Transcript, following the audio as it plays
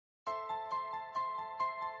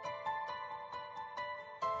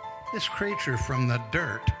This creature from the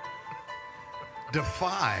dirt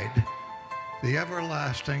defied the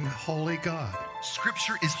everlasting holy God.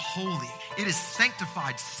 Scripture is holy. It is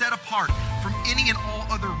sanctified, set apart from any and all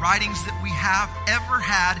other writings that we have ever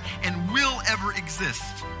had and will ever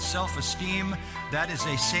exist. Self-esteem, that is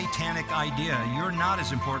a satanic idea. You're not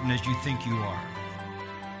as important as you think you are.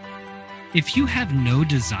 If you have no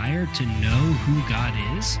desire to know who God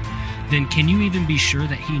is, then can you even be sure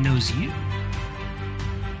that he knows you?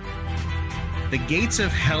 The gates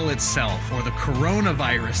of hell itself, or the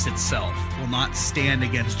coronavirus itself, will not stand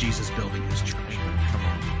against Jesus building his church. Come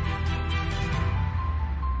on.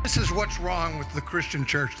 This is what's wrong with the Christian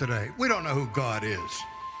church today. We don't know who God is.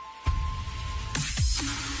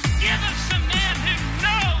 Give us some men who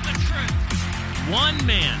know the truth. One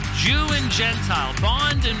man, Jew and Gentile,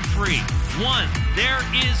 bond and free. One, there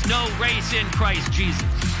is no race in Christ Jesus.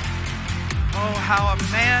 Oh, how a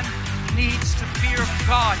man needs to fear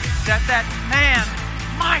God, that man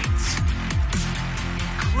might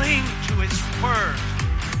cling to his word.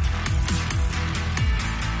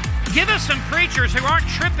 Give us some preachers who aren't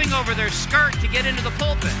tripping over their skirt to get into the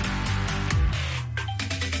pulpit.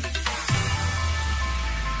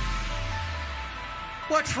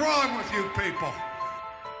 What's wrong with you people?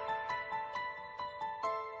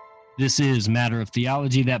 This is Matter of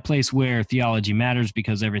Theology, that place where theology matters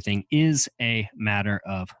because everything is a matter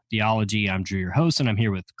of theology. I'm Drew, your host, and I'm here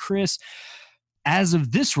with Chris. As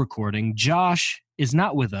of this recording, Josh is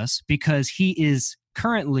not with us because he is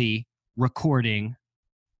currently recording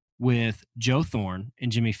with Joe Thorn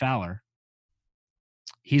and Jimmy Fowler.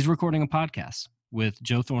 He's recording a podcast with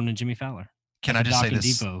Joe Thorn and Jimmy Fowler. Can I just say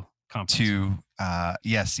this Depot conference.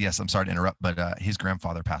 Yes, I'm sorry to interrupt, but his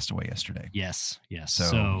grandfather passed away yesterday. Yes.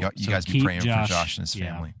 So you guys be praying for Josh and his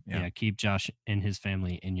family. Yeah, keep Josh and his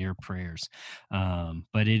family in your prayers.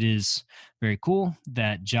 But it is very cool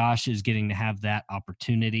that Josh is getting to have that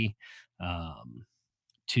opportunity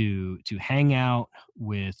to hang out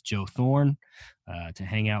with Joe Thorn, to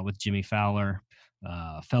hang out with Jimmy Fowler,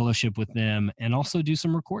 fellowship with them, and also do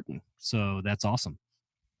some recording. So that's awesome.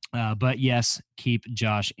 But yes, keep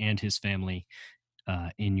Josh and his family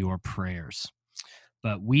in your prayers.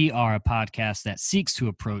 But we are a podcast that seeks to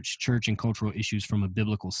approach church and cultural issues from a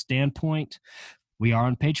biblical standpoint. We are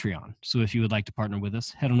on Patreon. So if you would like to partner with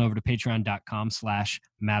us, head on over to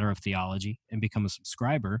patreon.com/matteroftheology and become a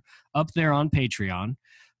subscriber. Up there on Patreon,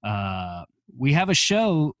 we have a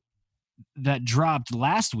show that dropped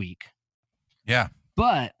last week. Yeah.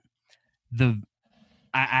 But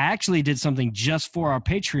I actually did something just for our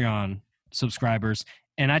Patreon subscribers,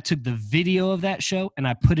 and I took the video of that show and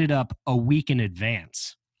I put it up a week in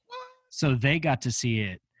advance. So they got to see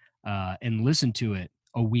it and listen to it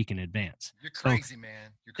a week in advance. You're crazy,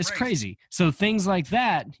 man. You're crazy. It's crazy. So things like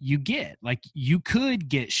that you get. Like you could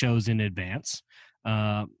get shows in advance.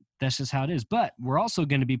 That's just how it is. But we're also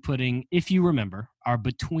going to be putting, if you remember, our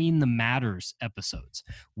Between the Matters episodes.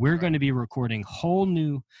 We're going to be recording whole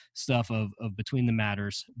new stuff of Between the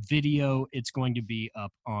Matters video. It's going to be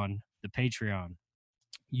up on the Patreon.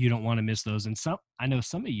 You don't want to miss those. And I know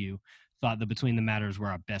some of you thought that Between the Matters were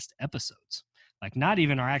our best episodes. Like not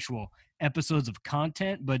even our actual episodes of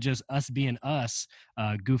content, but just us being us,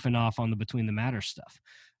 goofing off on the Between the Matters stuff.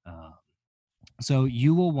 So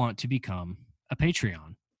you will want to become a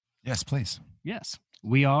Patreon. Yes, please. Yes.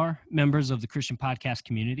 We are members of the Christian podcast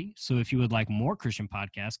community. So if you would like more Christian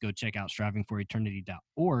podcasts, go check out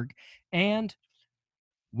strivingforeternity.org. And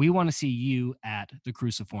we want to see you at the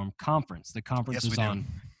Cruciform Conference. The conference is on,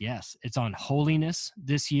 it's on holiness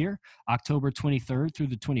this year, October 23rd through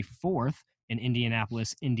the 24th in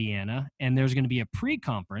Indianapolis, Indiana. And there's going to be a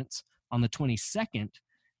pre-conference on the 22nd.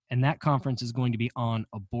 And that conference is going to be on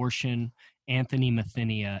abortion. Anthony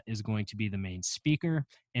Mathenia is going to be the main speaker,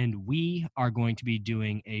 and we are going to be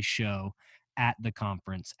doing a show at the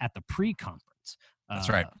conference, at the pre-conference. That's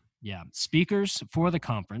right. Yeah. Speakers for the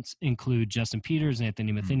conference include Justin Peters,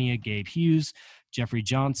 Anthony Mathenia, Gabe Hughes, Jeffrey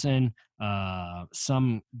Johnson,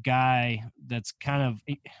 some guy that's kind of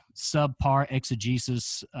subpar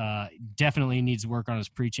exegesis, definitely needs work on his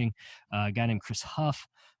preaching, a guy named Chris Huff.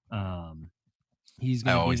 He's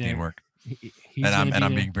going to always be there. need work.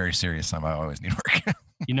 I'm being very serious. I always need work.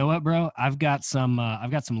 You know what, bro? I've got some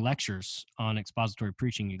lectures on expository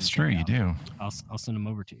preaching. You can it's true, you do. I'll send them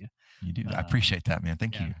over to you. You do. I appreciate that, man.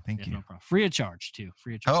 Thank you. Thank you. No problem. Free of charge, too.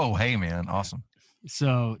 Free of charge. Oh, hey, man. Awesome.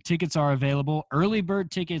 So tickets are available. Early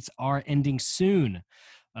bird tickets are ending soon.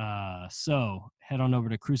 So head on over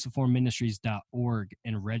to cruciformministries.org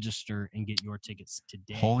and register and get your tickets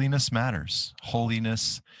today. Holiness matters.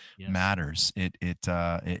 Holiness matters. It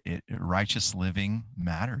righteous living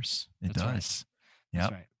matters. It does. Right. Yeah.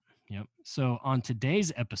 That's right. Yep. So on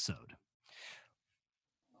today's episode,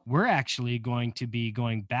 we're actually going to be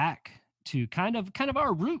going back to kind of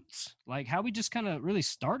our roots, like how we just kind of really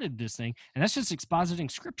started this thing, and that's just expositing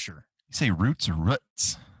scripture. You say roots or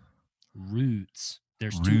roots? Roots.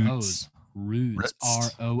 There's Roots. two O's. Roots.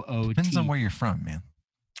 R-O-O-T. Depends on where you're from, man.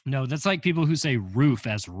 No, that's like people who say roof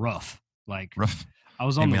as rough. Like Roof. I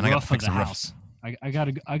was on Hey, man, the I gotta roof of fix the the roof. house.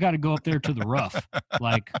 I gotta go up there to the roof.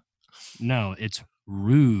 Like, no, it's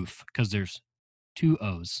roof because there's two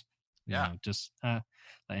O's. You Yeah. know, just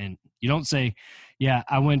and you don't say, yeah,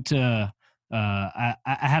 I went to I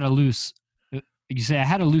had a loose. You say I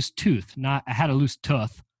had a loose tooth, not I had a loose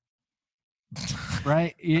tooth.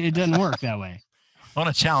 Right? It doesn't work that way. I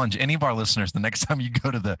want to challenge any of our listeners the next time you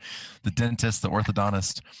go to the dentist, the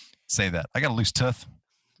orthodontist, say that. I got a loose tooth.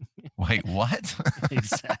 Wait, what?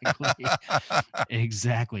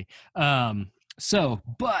 Exactly.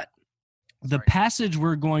 But the Sorry. passage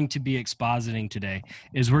we're going to be expositing today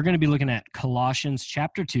is we're going to be looking at Colossians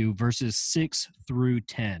chapter 2, verses 6 through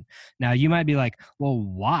 10. Now, you might be like, well,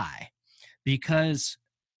 why? Because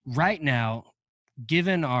right now,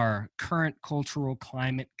 given our current cultural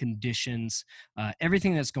climate conditions,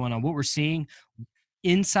 everything that's going on, what we're seeing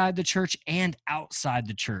inside the church and outside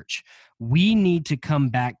the church, we need to come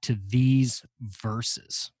back to these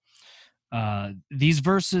verses. These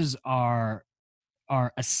verses are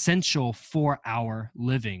essential for our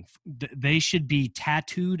living. They should be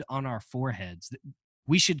tattooed on our foreheads.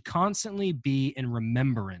 We should constantly be in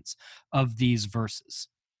remembrance of these verses.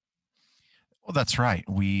 Well, that's right.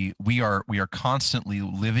 We are constantly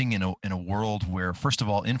living in a world where, first of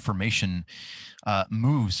all, information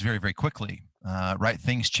moves very, very quickly. Right?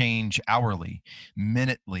 Things change hourly,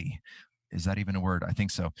 minutely. Is that even a word? I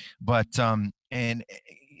think so. But and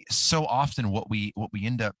so often what we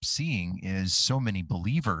end up seeing is so many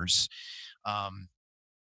believers are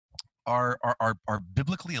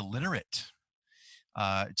biblically illiterate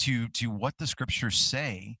to what the scriptures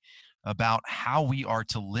say about how we are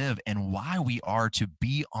to live and why we are to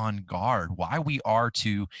be on guard, why we are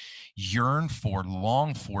to yearn for,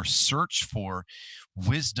 long for, search for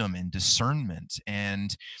wisdom and discernment,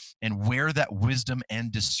 and where that wisdom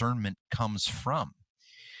and discernment comes from.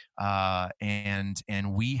 And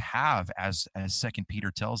we have, as Second Peter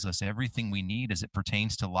tells us, everything we need as it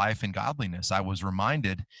pertains to life and godliness. I was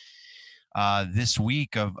reminded this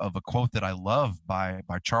week of a quote that I love by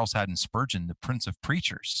Charles Haddon Spurgeon, the Prince of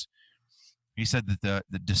Preachers. He said that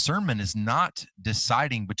the discernment is not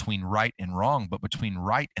deciding between right and wrong, but between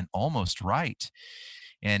right and almost right.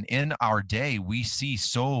 And in our day, we see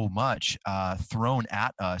so much thrown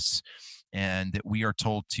at us, and that we are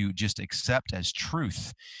told to just accept as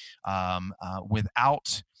truth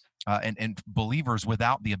without and believers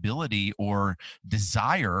without the ability or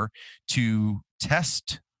desire to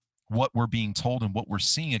test what we're being told and what we're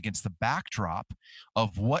seeing against the backdrop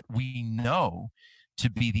of what we know to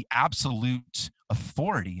be the absolute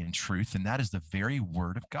authority in truth, and that is the very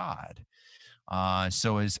Word of God.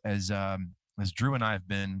 So as Drew and I have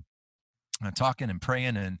been talking and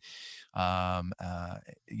praying, and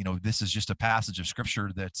this is just a passage of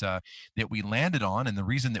Scripture that we landed on, and the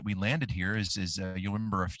reason that we landed here is you'll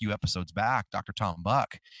remember a few episodes back, Dr. Tom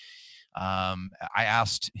Buck. I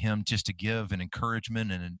asked him just to give an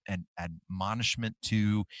encouragement and an admonishment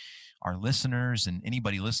to our listeners and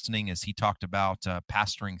anybody listening as he talked about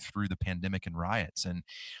pastoring through the pandemic and riots. And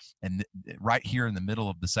right here in the middle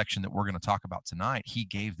of the section that we're going to talk about tonight, he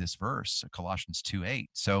gave this verse, Colossians 2:8.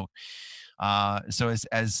 So as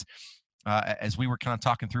we were kind of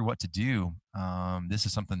talking through what to do, this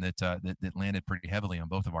is something that landed pretty heavily on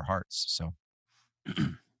both of our hearts. So,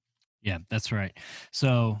 yeah, that's right.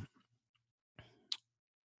 So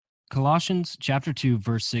Colossians chapter 2,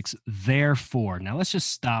 verse 6, therefore. Now let's just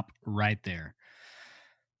stop right there.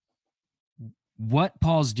 What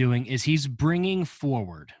Paul's doing is he's bringing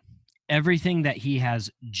forward everything that he has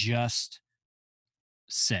just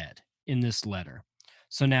said in this letter.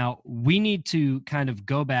 So now we need to kind of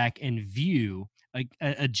go back and view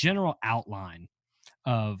a general outline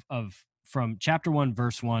of from chapter 1,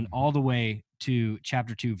 verse 1, all the way to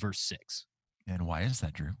chapter 2, verse 6. And why is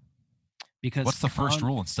that, Drew? Because what's the first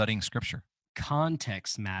rule in studying Scripture?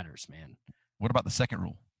 Context matters, man. What about the second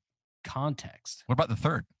rule? Context. What about the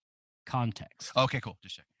third? Context. Okay, cool.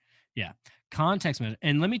 Just check. Yeah. Context matters.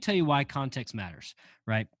 And let me tell you why context matters,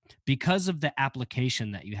 right? Because of the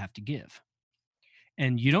application that you have to give.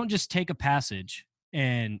 And you don't just take a passage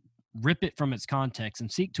and rip it from its context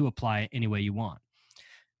and seek to apply it any way you want.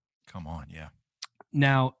 Come on, yeah.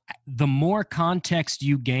 Now, the more context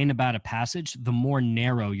you gain about a passage, the more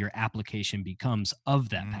narrow your application becomes of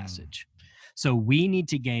that passage. So we need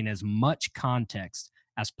to gain as much context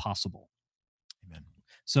as possible. Amen.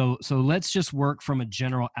 So let's just work from a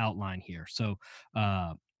general outline here. So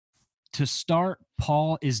to start,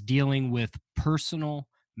 Paul is dealing with personal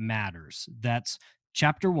matters. That's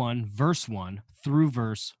chapter 1, verse 1 through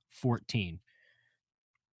verse 14.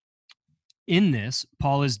 In this,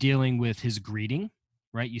 Paul is dealing with his greeting,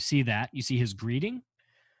 right? You see that. You see his greeting.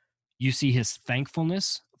 You see his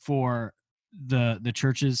thankfulness for the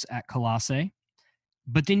churches at Colossae.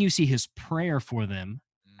 But then you see his prayer for them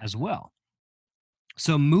as well.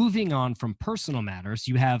 So moving on from personal matters,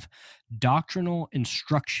 you have doctrinal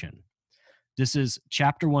instruction. This is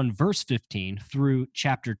chapter 1, verse 15 through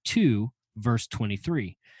chapter 2, verse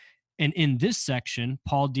 23. And in this section,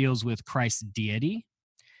 Paul deals with Christ's deity,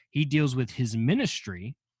 he deals with his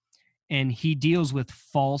ministry, and he deals with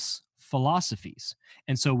false philosophies.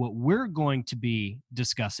 And so what we're going to be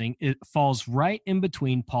discussing, it falls right in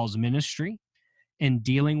between Paul's ministry and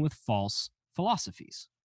dealing with false philosophies.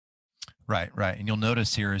 Right. And you'll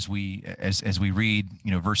notice here as we read,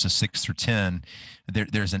 verses 6 through 10,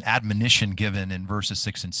 there's an admonition given in verses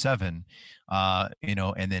 6 and 7,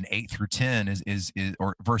 and then 8 through 10 is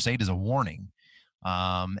or verse 8 is a warning,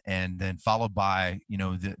 and then followed by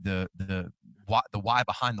the why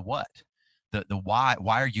behind the what. The why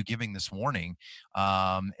are you giving this warning,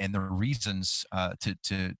 and the reasons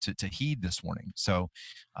to heed this warning. So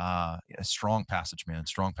a strong passage, man.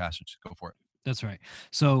 Strong passage. Go for it. That's right.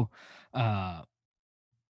 So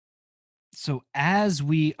as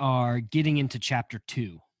we are getting into chapter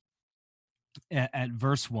 2, at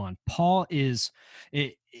verse 1, Paul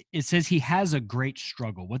it says he has a great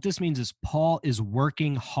struggle. What this means is Paul is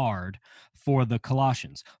working hard for the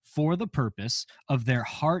Colossians for the purpose of their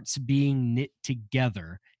hearts being knit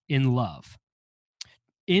together in love,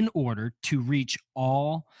 in order to reach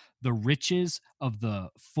all the riches of the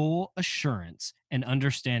full assurance and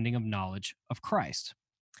understanding of knowledge of Christ,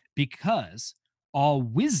 because all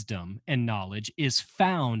wisdom and knowledge is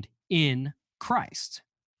found in Christ.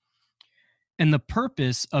 And the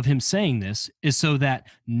purpose of him saying this is so that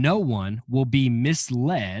no one will be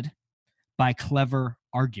misled by clever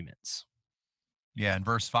arguments. Yeah, in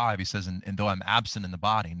verse 5, he says, and though I'm absent in the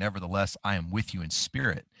body, nevertheless, I am with you in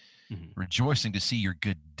spirit, rejoicing to see your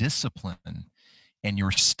good discipline and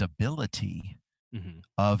your stability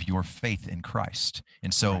of your faith in Christ.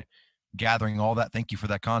 And so gathering all that, thank you for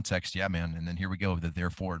that context. Yeah, man. And then here we go, the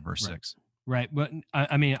therefore in verse 6. Right. But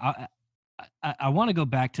I mean, I want to go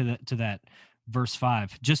back to that verse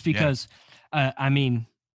 5, just because, I mean,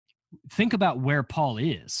 think about where Paul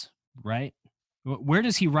is, right? Where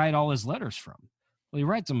does he write all his letters from? Well, he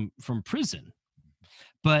writes them from prison.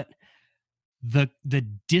 But the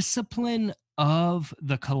discipline of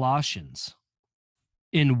the Colossians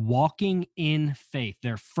in walking in faith,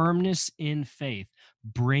 their firmness in faith,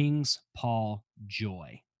 brings Paul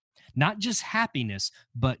joy. Not just happiness,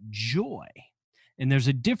 but joy. And there's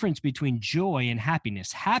a difference between joy and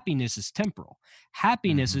happiness. Happiness is temporal.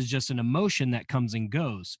 Happiness is just an emotion that comes and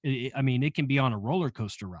goes. I mean, it can be on a roller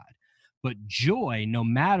coaster ride. But joy, no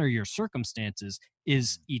matter your circumstances,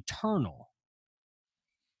 is eternal.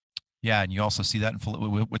 Yeah, and you also see that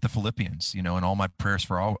with the Philippians, and all my prayers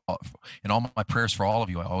for all of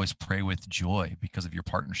you, I always pray with joy because of your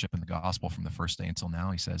partnership in the gospel from the first day until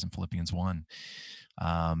now, he says in Philippians 1.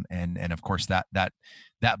 And of course that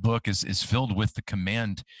book is filled with the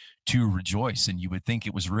command to rejoice. And you would think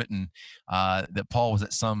it was written that Paul was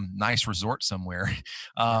at some nice resort somewhere,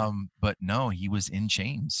 but no, he was in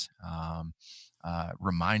chains.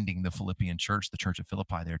 Reminding the Philippian church, the church of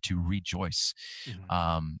Philippi there, to rejoice.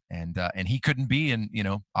 And he couldn't be, and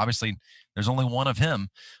obviously there's only one of him.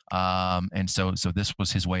 And so this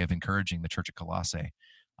was his way of encouraging the church of Colossae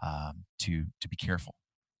to be careful.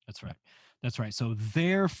 That's right. So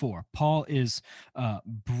therefore, Paul is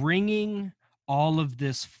bringing all of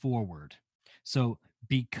this forward. So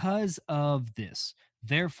because of this,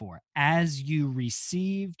 therefore, as you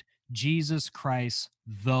received Jesus Christ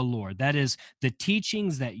the Lord, that is, the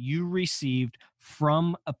teachings that you received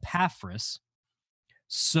from Epaphras,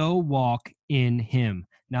 so walk in him.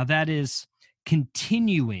 Now that is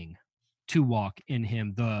continuing to walk in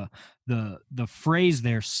him. The phrase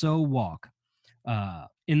there, so walk,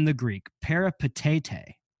 in the Greek,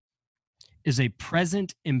 peripatete, is a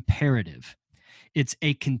present imperative. It's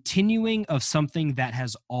a continuing of something that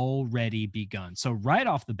has already begun. So right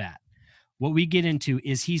off the bat, what we get into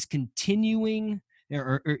is he's continuing,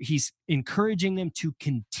 or he's encouraging them to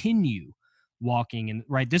continue walking in,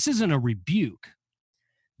 right? This isn't a rebuke.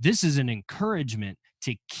 This is an encouragement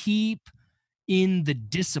to keep in the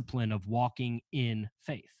discipline of walking in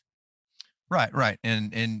faith. Right.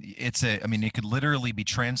 And it's I mean, it could literally be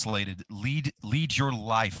translated, lead your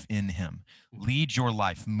life in him. Lead your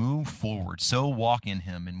life, move forward, so walk in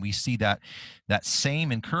him. And we see that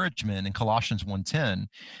same encouragement in Colossians 1:10.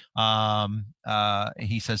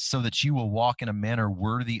 He says, so that you will walk in a manner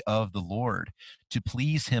worthy of the Lord, to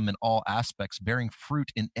please him in all aspects, bearing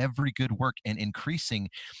fruit in every good work and increasing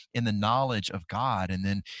in the knowledge of God. And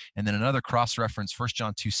then another cross reference, 1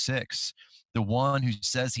 John 2:6. The one who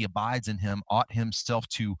says he abides in him ought himself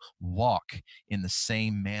to walk in the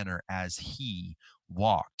same manner as he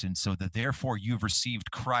walked. And so that therefore you've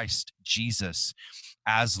received Christ Jesus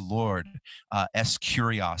as Lord, es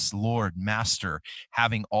kurios, Lord, Master,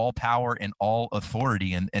 having all power and all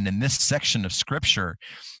authority. And in this section of scripture,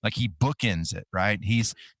 like he bookends it, right?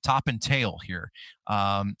 He's top and tail here,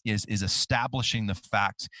 is establishing the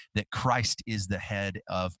fact that Christ is the head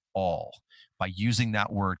of all by using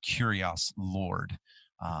that word kurios, Lord,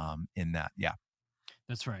 in that. Yeah.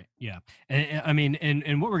 That's right. Yeah. And I mean,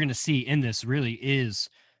 and what we're going to see in this really is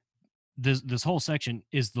this whole section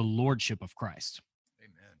is the lordship of Christ.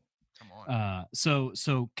 Amen. Come on.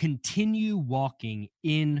 So continue walking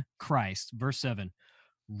in Christ. Verse 7,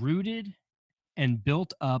 rooted and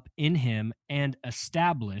built up in him and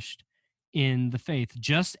established in the faith,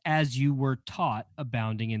 just as you were taught,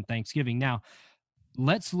 abounding in thanksgiving. Now,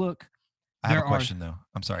 let's look. I have a question, though.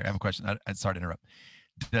 I'm sorry. I have a question. I'm sorry to interrupt.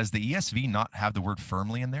 Does the ESV not have the word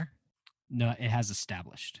firmly in there? No, it has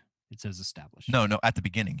established. It says established. No, at the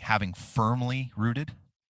beginning, having firmly rooted.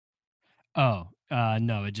 Oh,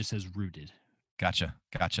 no, it just says rooted. Gotcha.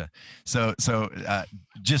 So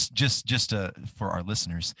just for our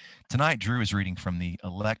listeners, tonight Drew is reading from the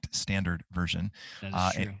Elect Standard Version,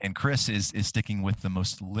 and Chris is sticking with the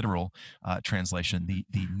most literal translation,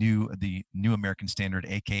 the New American Standard,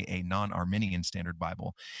 aka Non-Arminian Standard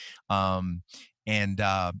Bible. And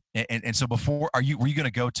so before, were you going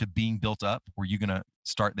to go to being built up? Were you going to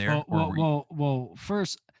start there? Well,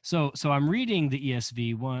 first, so I'm reading the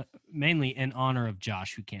ESV one mainly in honor of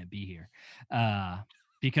Josh, who can't be here,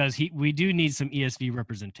 because we do need some ESV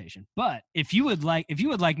representation. But if you would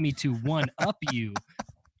like me to one up you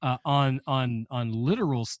on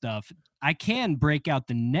literal stuff, I can break out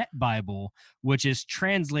the Net Bible, which is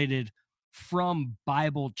translated from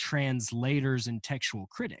Bible translators and textual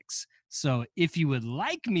critics. So if you would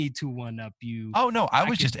like me to one up you. Oh no, I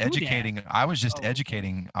was just educating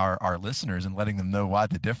our listeners and letting them know why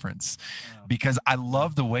the difference. Because I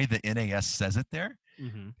love the way the NAS says it there.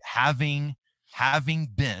 Mm-hmm. Having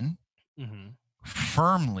been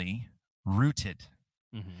firmly rooted,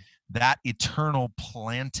 that eternal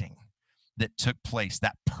planting that took place,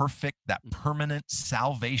 that perfect, that permanent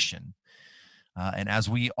salvation. And as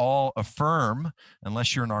we all affirm,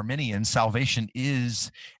 unless you're an Arminian, salvation is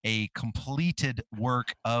a completed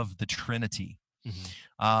work of the Trinity.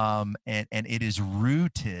 And it is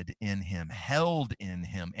rooted in him, held in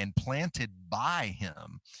him, and planted by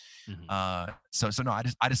him. So no,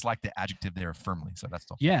 I just like the adjective there, firmly. So that's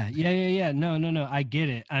all. Yeah. No, I get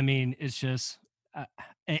it. I mean, it's just,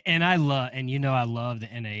 and I love the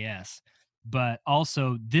NAS, but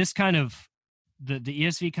also this kind of, the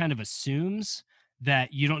ESV kind of assumes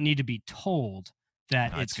that you don't need to be told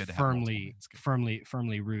that it's firmly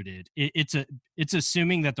rooted. It's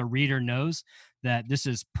assuming that the reader knows that this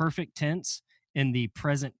is perfect tense in the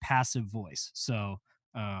present passive voice. So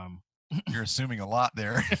you're assuming a lot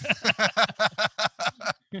there.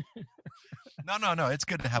 No. It's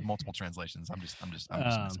good to have multiple translations. I'm just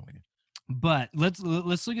messing with you. But let's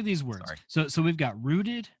look at these words. Sorry. So we've got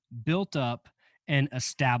rooted, built up, and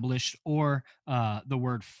established, or the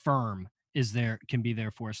word firm can be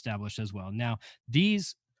therefore established as well. Now,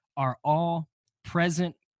 these are all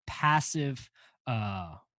present passive,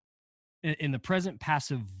 in the present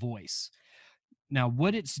passive voice. Now,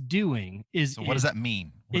 what it's doing is... So what does that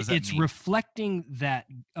mean? It's reflecting that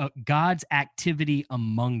God's activity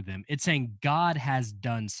among them. It's saying God has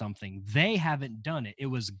done something. They haven't done it. It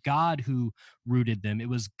was God who rooted them. It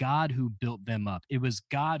was God who built them up. It was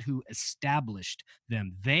God who established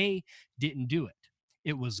them. They didn't do it.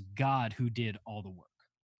 It was God who did all the work.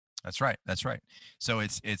 That's right. So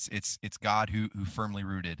it's God who firmly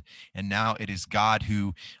rooted, and now it is God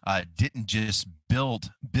who didn't just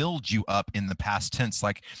build you up in the past tense.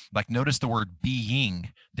 Like notice the word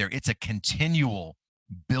being there. It's a continual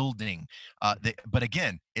building, but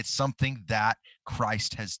again, it's something that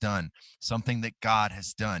Christ has done, something that God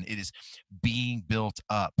has done. It is being built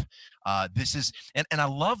up. This is, and I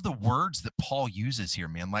love the words that Paul uses here,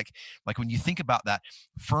 man. Like when you think about that,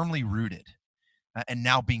 firmly rooted. And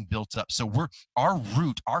now being built up. So our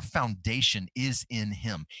root, our foundation is in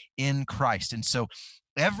him, in Christ. And so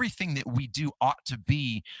everything that we do ought to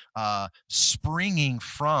be springing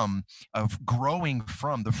from, of growing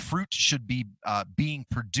from. The fruit should be being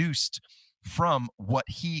produced from what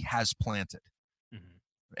he has planted.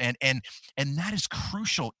 And that is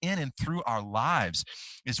crucial in and through our lives.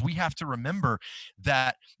 Is we have to remember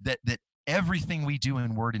that everything we do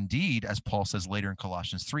in word and deed, as Paul says later in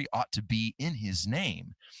Colossians 3, ought to be in his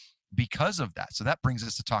name because of that. So that brings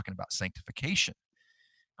us to talking about sanctification.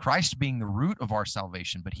 Christ being the root of our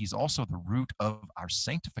salvation, but he's also the root of our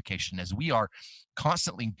sanctification as we are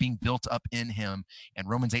constantly being built up in him. And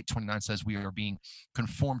Romans 8:29 says we are being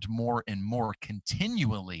conformed more and more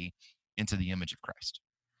continually into the image of Christ.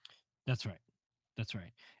 That's right. That's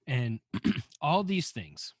right. And all these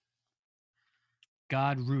things,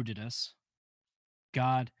 God rooted us,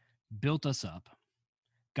 God built us up,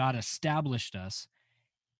 God established us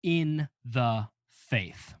in the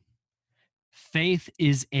faith. Faith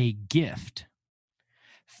is a gift.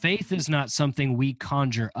 Faith is not something we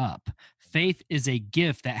conjure up. Faith is a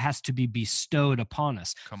gift that has to be bestowed upon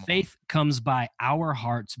us. Faith comes by our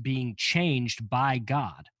hearts being changed by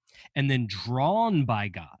God and then drawn by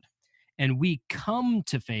God. And we come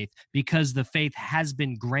to faith because the faith has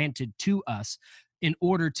been granted to us in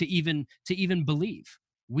order to even believe.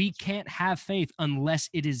 We can't have faith unless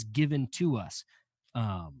it is given to us.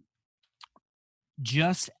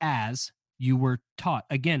 Just as you were taught.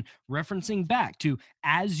 Again, referencing back to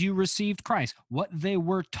as you received Christ, what they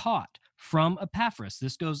were taught from Epaphras.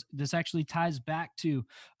 This actually ties back to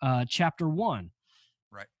chapter 1.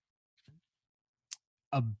 Right.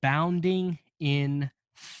 Abounding in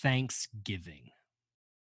thanksgiving.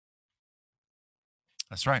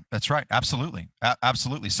 That's right. That's right. Absolutely.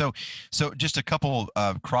 Absolutely. So just a couple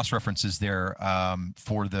of cross references there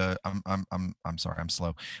for the. I'm sorry. I'm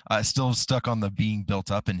slow. Still stuck on the being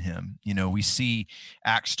built up in him. You know, we see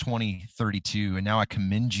Acts 20:32, and now I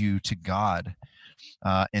commend you to God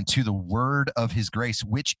and to the word of his grace,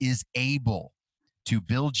 which is able to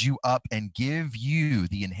build you up and give you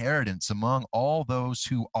the inheritance among all those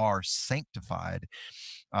who are sanctified.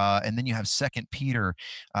 And then you have 2 Peter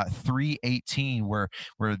 3:18, where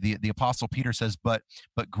the Apostle Peter says, but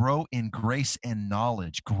grow in grace and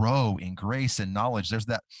knowledge. Grow in grace and knowledge. There's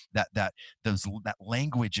that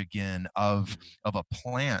language again of a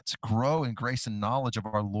plant. Grow in grace and knowledge of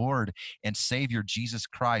our Lord and Savior Jesus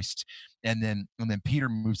Christ. And then Peter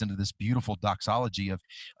moves into this beautiful doxology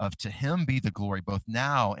of to him be the glory both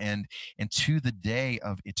now and to the day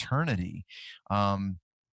of eternity.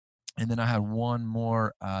 And then I had one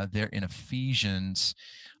more there in Ephesians.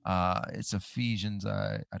 It's Ephesians.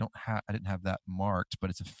 I didn't have that marked,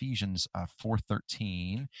 but it's Ephesians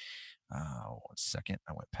 4:13. 1 second,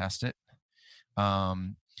 I went past it.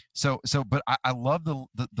 But I love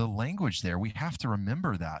the language there. We have to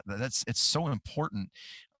remember it's so important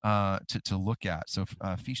to look at. So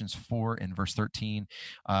Ephesians 4 and verse 13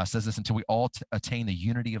 says this, until we all attain the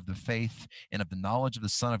unity of the faith and of the knowledge of the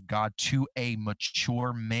Son of God, to a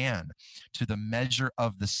mature man, to the measure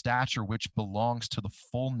of the stature which belongs to the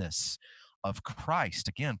fullness of Christ.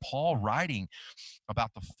 Again, Paul writing about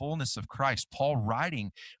the fullness of Christ. Paul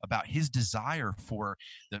writing about his desire for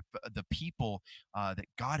the people that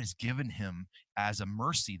God has given him as a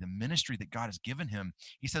mercy, the ministry that God has given him.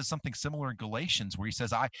 He says something similar in Galatians, where he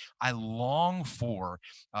says, I long for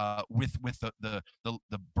with the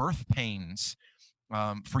birth pains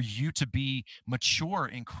for you to be mature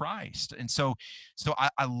in Christ. And so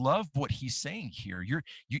I love what he's saying here. You're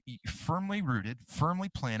firmly rooted, firmly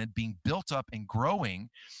planted, being built up and growing,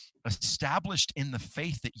 established in the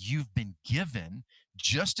faith that you've been given,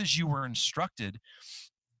 just as you were instructed,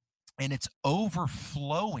 and it's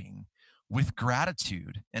overflowing with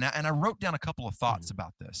gratitude. And I wrote down a couple of thoughts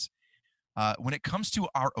about this. When it comes to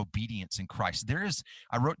our obedience in Christ,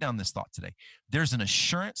 I wrote down this thought today. There's an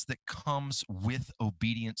assurance that comes with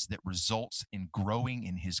obedience that results in growing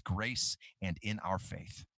in his grace and in our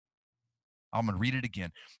faith. I'm going to read it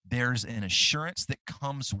again. There's an assurance that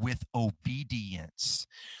comes with obedience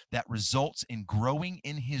that results in growing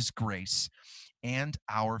in his grace and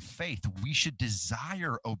our faith. We should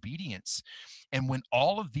desire obedience. And when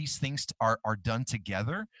all of these things are done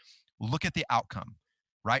together, look at the outcome.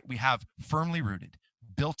 Right? We have firmly rooted,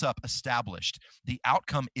 built up, established. The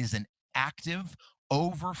outcome is an active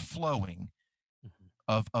overflowing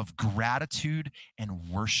of gratitude and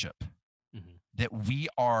worship. That we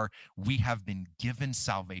have been given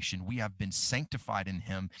salvation. We have been sanctified in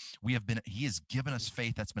him. He has given us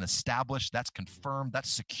faith that's been established, that's confirmed, that's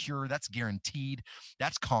secure, that's guaranteed,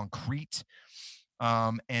 that's concrete.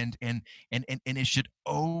 And it should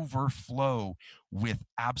overflow with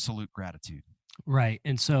absolute gratitude. Right.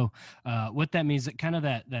 And so what that means, that kind of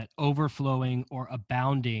that overflowing or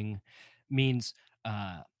abounding means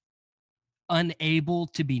uh, unable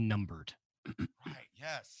to be numbered. Right.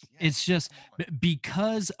 Yes. It's Yes. just Come on.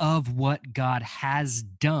 because of what God has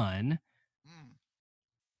done,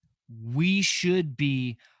 Mm, we should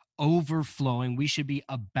be overflowing. We should be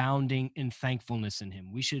abounding in thankfulness in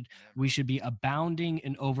him. We never. should be abounding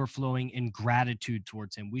and overflowing in gratitude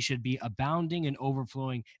towards him. We should be abounding and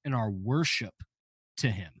overflowing in our worship to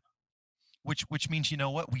him. Which means, you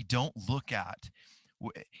know what, we don't look at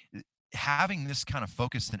w- having this kind of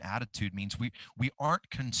focus and attitude means we aren't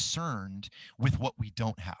concerned with what we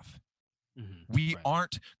don't have. We Right.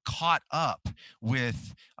 aren't caught up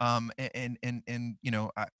with and you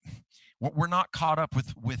know, we're not caught up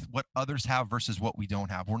with what others have versus what we don't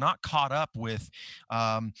have. We're not caught up with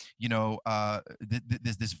you know,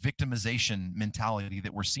 this victimization mentality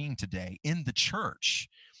that we're seeing today in the church.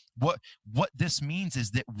 What this means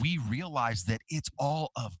is that we realize that it's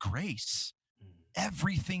all of grace.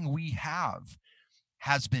 Everything we have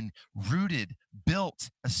has been rooted, built,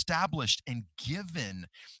 established, and given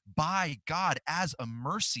by God as a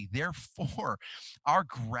mercy. Therefore, our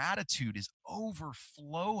gratitude is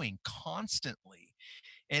overflowing constantly.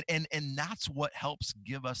 And that's what helps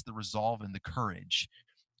give us the resolve and the courage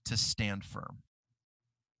to stand firm.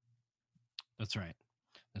 That's right.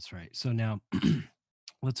 That's right. So now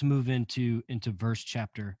let's move into verse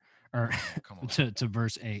chapter or Oh, come on. to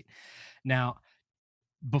verse 8. Now,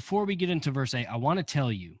 before we get into verse 8, I want to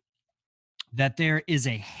tell you that there is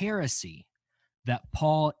a heresy that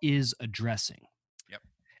Paul is addressing. Yep.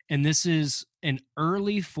 And this is an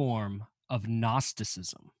early form of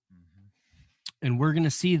Gnosticism. And we're going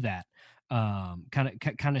to see that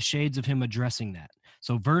kind of shades of him addressing that.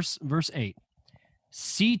 So verse 8,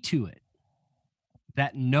 see to it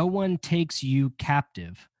that no one takes you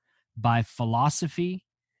captive by philosophy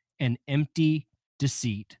and empty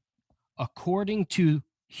deceit, according to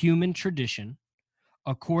human tradition,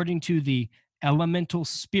 according to the elemental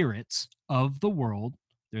spirits of the world.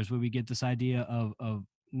 There's where we get this idea of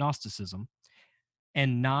Gnosticism,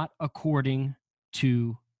 and not according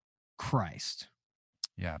to Christ.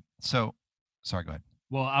 Yeah. So, sorry, go ahead.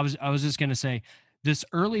 Well, I was just going to say this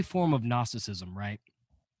early form of Gnosticism, right?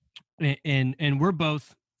 And we're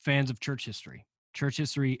both fans of church history. Church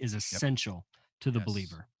history is essential to the Yes.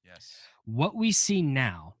 believer. Yes. What we see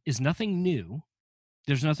now is nothing new.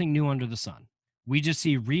 There's nothing new under the sun. We just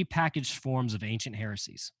see repackaged forms of ancient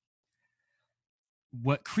heresies.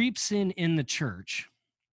 What creeps in the church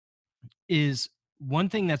is one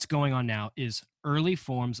thing that's going on now is early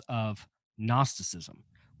forms of Gnosticism,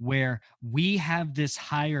 where we have this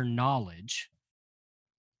higher knowledge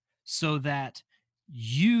so that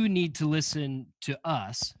you need to listen to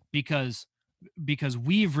us because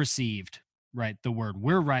we've received right the word,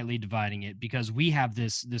 we're rightly dividing it because we have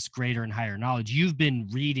this greater and higher knowledge. You've been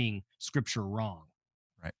reading scripture wrong.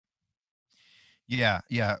 Right. Yeah.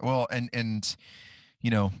 Well, and you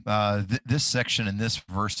know, this section and this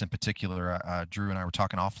verse in particular, Drew and I were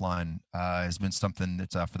talking offline, has been something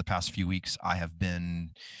that for the past few weeks I have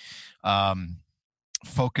been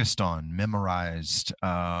focused on, memorized,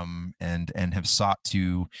 and have sought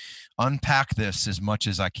to unpack this as much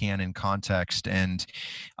as I can in context. And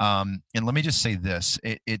let me just say this: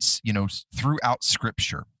 it's, you know, throughout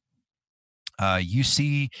Scripture, you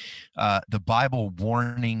see the Bible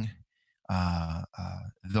warning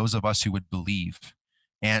those of us who would believe,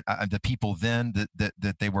 and the people then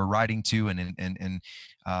that they were writing to, and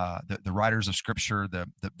the writers of Scripture,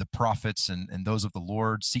 the prophets, and those of the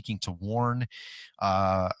Lord, seeking to warn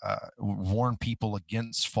people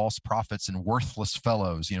against false prophets and worthless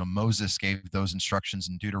fellows. You know, Moses gave those instructions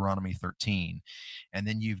in Deuteronomy 13, and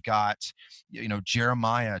then you've got, you know,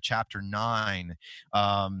 Jeremiah chapter 9.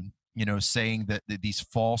 You know, saying that these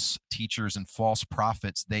false teachers and false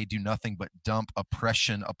prophets, they do nothing but dump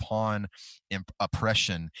oppression upon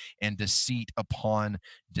oppression and deceit upon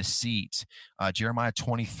deceit. Jeremiah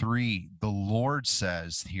 23, the Lord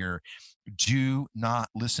says here, do not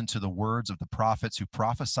listen to the words of the prophets who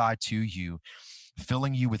prophesy to you,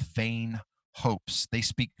 filling you with vain hopes. They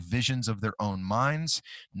speak visions of their own minds,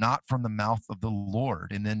 not from the mouth of the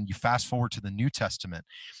Lord. And then you fast forward to the New Testament.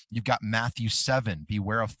 You've got Matthew 7,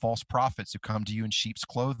 beware of false prophets who come to you in sheep's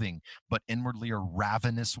clothing, but inwardly are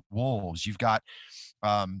ravenous wolves. You've got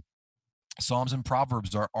Psalms and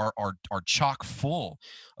Proverbs are chock full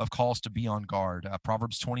of calls to be on guard.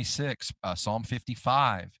 Proverbs 26, Psalm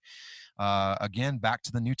 55. Again, back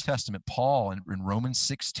to the New Testament, Paul in Romans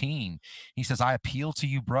 16, he says, I appeal to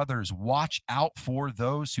you, brothers, watch out for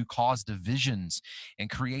those who cause divisions and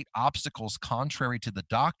create obstacles contrary to the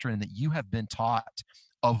doctrine that you have been taught.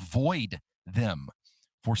 Avoid them,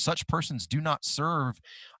 for such persons do not serve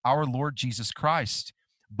our Lord Jesus Christ,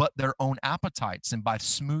 but their own appetites, and by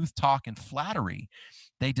smooth talk and flattery,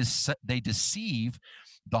 they deceive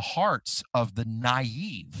the hearts of the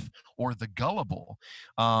naive or the gullible.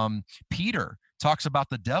 Peter talks about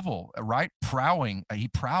the devil, right? He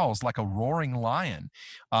prowls like a roaring lion.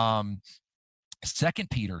 2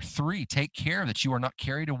 Peter 3, take care that you are not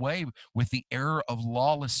carried away with the error of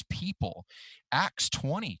lawless people. Acts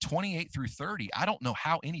 20, 28 through 30. I don't know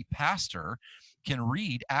how any pastor can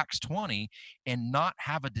read Acts 20 and not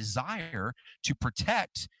have a desire to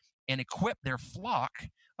protect and equip their flock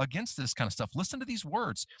against this kind of stuff. Listen to these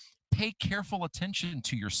words. Pay careful attention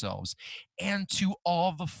to yourselves and to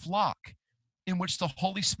all the flock in which the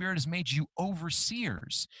Holy Spirit has made you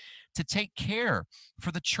overseers to take care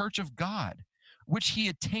for the church of God, which he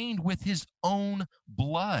attained with his own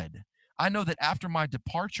blood. I know that after my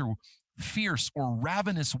departure, fierce or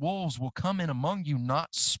ravenous wolves will come in among you,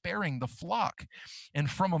 not sparing the flock. And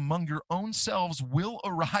from among your own selves will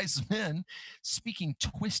arise men speaking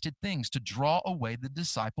twisted things to draw away the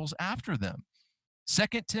disciples after them. 2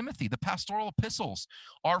 Timothy, the pastoral epistles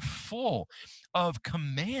are full of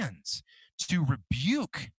commands to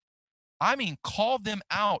rebuke. I mean, call them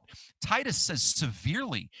out. Titus says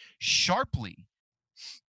severely, sharply.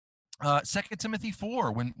 2 Timothy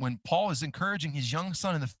 4, when Paul is encouraging his young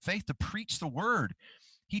son in the faith to preach the word,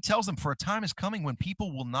 he tells them, for a time is coming when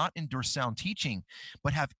people will not endure sound teaching,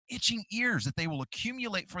 but have itching ears, that they will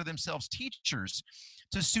accumulate for themselves teachers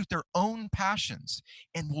to suit their own passions,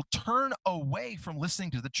 and will turn away from listening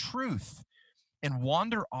to the truth and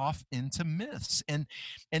wander off into myths. And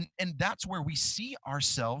that's where we see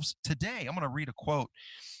ourselves today. I'm going to read a quote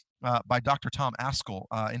by Dr. Tom Ascol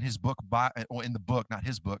in his book, not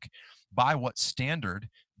his book, By What Standard?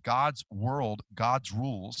 God's World, God's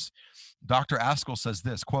Rules. Dr. Ascol says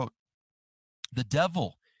this, quote, the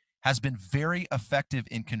devil has been very effective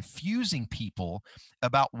in confusing people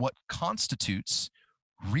about what constitutes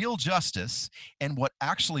real justice and what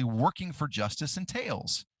actually working for justice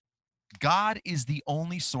entails. God is the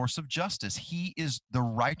only source of justice. He is the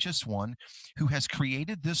righteous one who has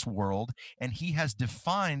created this world, and he has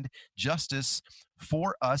defined justice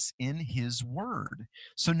for us in his word.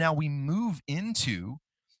 So now we move into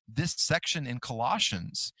this section in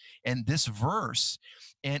Colossians and this verse,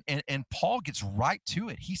 and Paul gets right to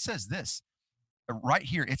it. He says this right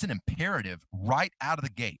here. It's an imperative right out of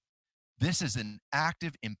the gate. This is an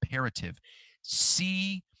active imperative.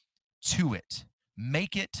 See to it.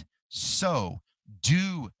 Make it so.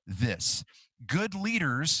 Do this. Good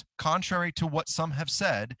leaders, contrary to what some have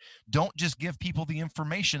said, don't just give people the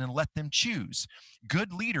information and let them choose.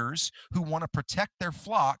 Good leaders who want to protect their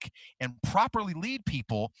flock and properly lead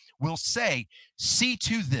people will say, see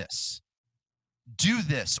to this, do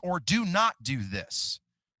this, or do not do this,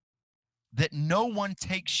 that no one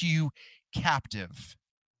takes you captive.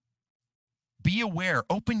 Be aware,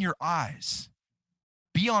 open your eyes,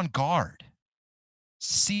 be on guard,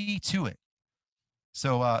 see to it.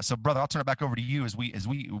 So brother, I'll turn it back over to you as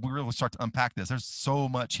we really start to unpack this. There's so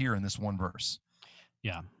much here in this one verse.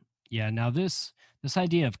 Yeah. Now this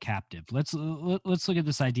idea of captive. Let's look at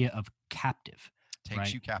this idea of captive. Takes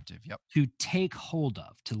right? you captive. Yep. To take hold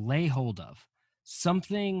of, to lay hold of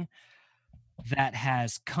something that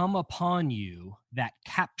has come upon you that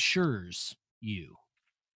captures you.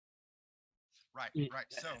 Right.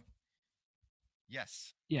 So.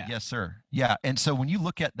 Yes. Yeah. Yes, sir. Yeah. And so when you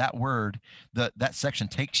look at that word, that section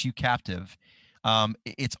takes you captive,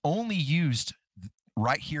 it's only used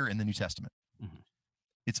right here in the New Testament. Mm-hmm.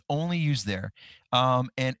 It's only used there.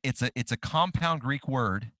 And it's a compound Greek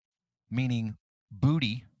word meaning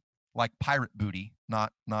booty, like pirate booty,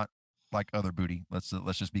 not like other booty. Let's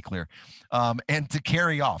just be clear. And to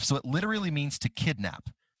carry off. So it literally means to kidnap,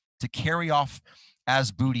 to carry off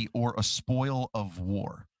as booty or a spoil of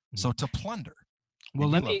war. Mm-hmm. So to plunder. Well,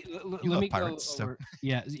 let me pirates, go over. So.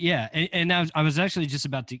 Yeah. And I was actually just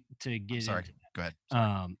about to get. I'm sorry. Into Go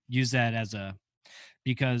ahead. Use that as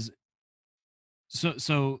because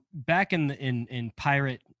so back in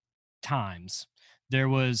pirate times, there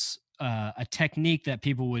was a technique that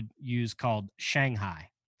people would use called Shanghai.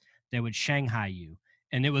 They would Shanghai you,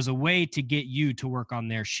 and it was a way to get you to work on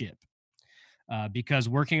their ship, because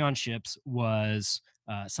working on ships was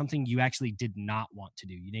something you actually did not want to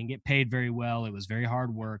do. You didn't get paid very well. It was very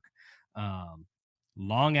hard work,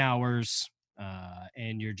 long hours,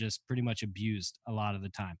 and you're just pretty much abused a lot of the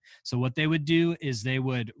time. So what they would do is they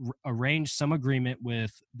would arrange some agreement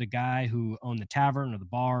with the guy who owned the tavern or the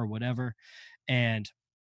bar or whatever, and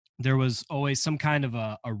there was always some kind of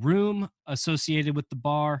a room associated with the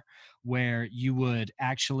bar where you would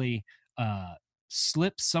actually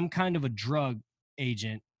slip some kind of a drug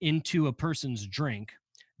agent into a person's drink.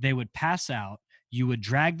 They would pass out. You would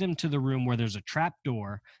drag them to the room where there's a trap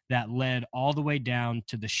door that led all the way down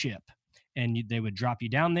to the ship. And they would drop you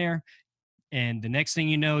down there. And the next thing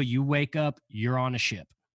you know, you wake up, you're on a ship.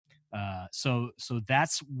 So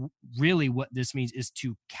that's really what this means, is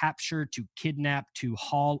to capture, to kidnap, to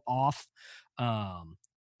haul off.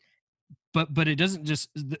 But it doesn't just,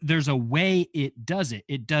 there's a way it does it.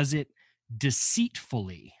 It does it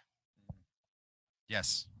deceitfully.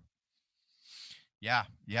 Yes. Yeah.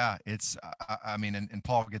 It's, I mean, and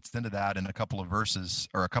Paul gets into that in a couple of verses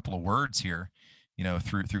or a couple of words here,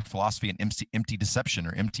 through philosophy and empty deception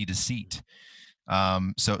or empty deceit.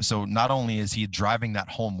 So not only is he driving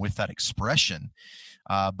that home with that expression,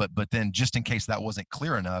 but then just in case that wasn't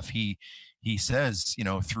clear enough, he says,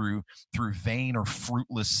 through vain or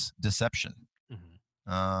fruitless deception.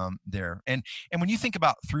 There. And when you think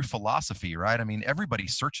about through philosophy, right? I mean, everybody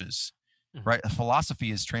searches, right?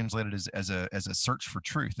 Philosophy is translated as a search for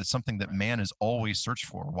truth. It's something that man is always searched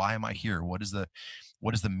for. Why am I here? What is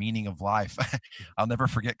the meaning of life? I'll never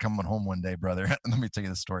forget coming home one day, brother. Let me tell you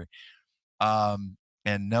the story. And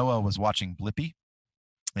Noah was watching Blippi.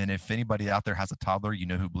 And if anybody out there has a toddler, you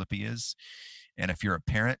know who Blippi is. And if you're a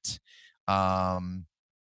parent, then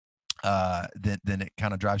it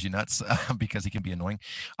kind of drives you nuts because he can be annoying.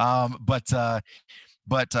 But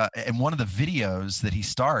in one of the videos that he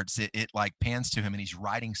starts, it like pans to him and he's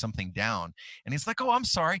writing something down. And he's like, "Oh, I'm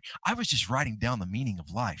sorry. I was just writing down the meaning of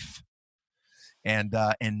life." And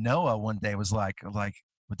Noah one day was like, "Well,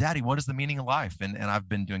 Daddy, what is the meaning of life?" And I've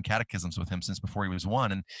been doing catechisms with him since before he was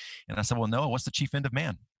 1. And I said, "Well, Noah, what's the chief end of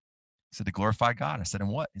man?" He said, "To glorify God." I said, "And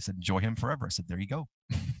what?" He said, "Enjoy him forever." I said, "There you go."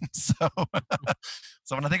 So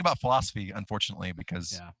when I think about philosophy, unfortunately,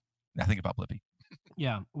 because I think about Blippi.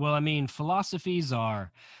 Yeah. Well, I mean, philosophies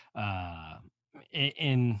are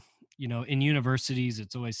in universities,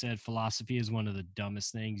 it's always said philosophy is one of the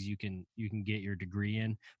dumbest things you can get your degree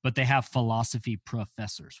in, but they have philosophy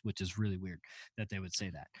professors, which is really weird that they would say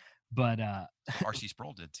that. But R.C.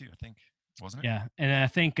 Sproul did too, I think, wasn't it? Yeah. And I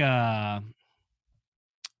think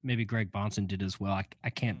maybe Greg Bonson did as well. I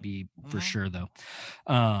can't be for sure though.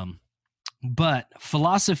 But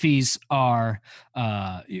philosophies are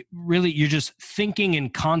really, you're just thinking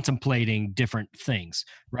and contemplating different things,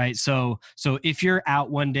 right? So if you're out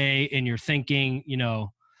one day and you're thinking,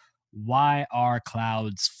 why are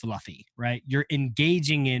clouds fluffy, right? You're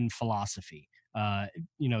engaging in philosophy,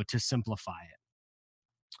 to simplify it.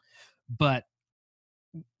 But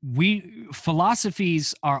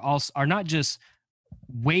philosophies are not just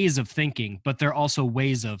ways of thinking, but they're also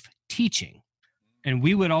ways of teaching. And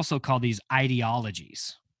we would also call these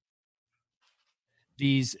ideologies.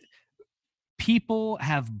 These people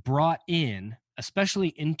have brought in, especially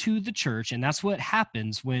into the church, and that's what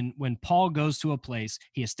happens when Paul goes to a place,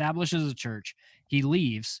 he establishes a church, he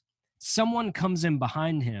leaves, someone comes in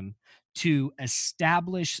behind him to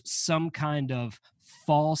establish some kind of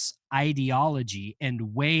false ideology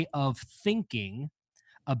and way of thinking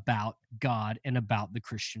about God and about the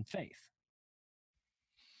Christian faith.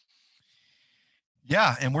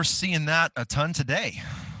 Yeah, and we're seeing that a ton today.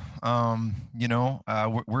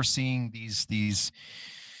 We're seeing these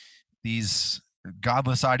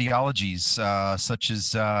godless ideologies, such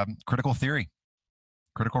as critical theory,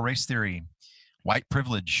 critical race theory, white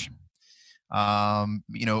privilege,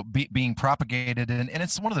 being propagated, and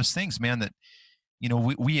it's one of those things, man, that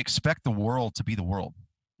we expect the world to be the world.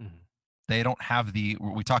 Mm-hmm. They don't have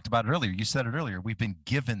we talked about it earlier. You said it earlier. We've been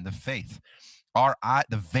given the faith.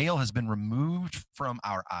 The veil has been removed from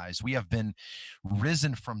our eyes. We have been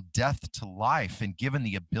risen from death to life and given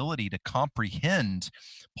the ability to comprehend,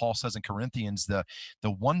 Paul says in Corinthians, the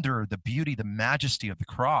wonder, the beauty, the majesty of the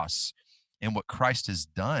cross and what Christ has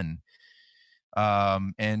done. What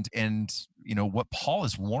Paul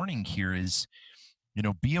is warning here is,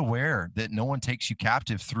 be aware that no one takes you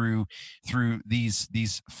captive through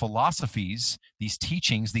these philosophies, these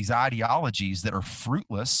teachings, these ideologies that are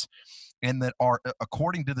fruitless and that are,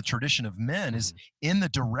 according to the tradition of men, is in the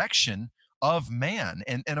direction of man.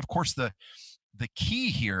 And of course, the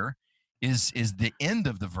key here is the end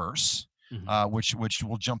of the verse, which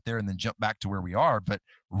we'll jump there and then jump back to where we are, but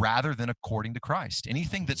rather than according to Christ.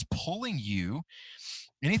 Anything that's pulling you,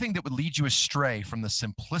 anything that would lead you astray from the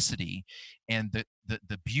simplicity and the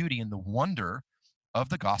beauty and the wonder of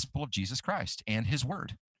the gospel of Jesus Christ and his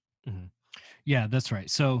word. Mhm. Yeah, that's right.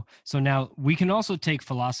 So now we can also take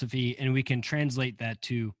philosophy and we can translate that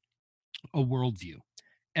to a worldview.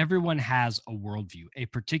 Everyone has a worldview, a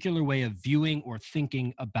particular way of viewing or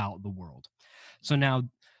thinking about the world. So now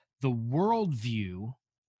the worldview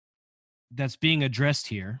that's being addressed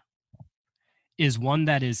here is one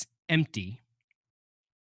that is empty.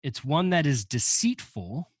 It's one that is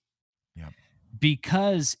deceitful. Yep.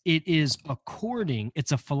 Because it's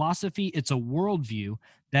a philosophy, it's a worldview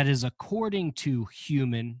that is according to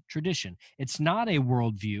human tradition. It's not a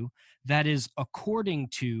worldview that is according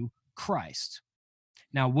to Christ.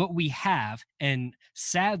 Now, what we have, and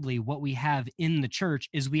sadly, what we have in the church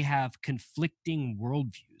is we have conflicting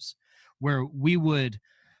worldviews where we would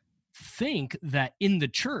think that in the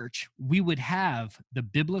church, we would have the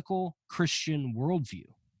biblical Christian worldview.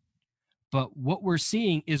 But what we're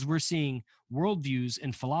seeing worldviews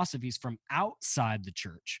and philosophies from outside the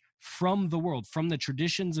church, from the world, from the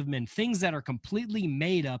traditions of men, things that are completely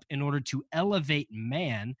made up in order to elevate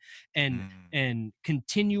man and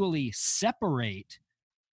continually separate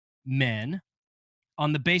men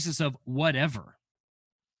on the basis of whatever.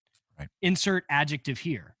 Right. Insert adjective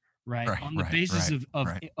here, right? On the basis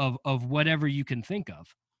of whatever you can think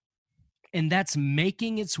of. And that's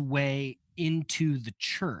making its way into the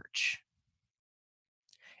church.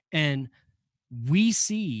 And we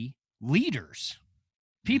see leaders,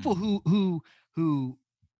 people who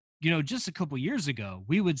just a couple years ago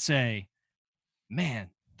we would say, man,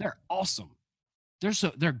 they're awesome,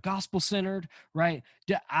 they're gospel centered, right?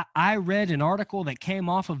 I read an article that came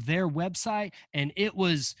off of their website and it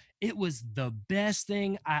was the best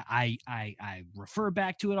thing. I refer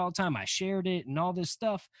back to it all the time. I shared it and all this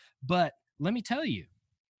stuff. But let me tell you,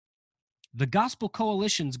 the Gospel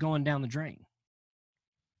Coalition's going down the drain.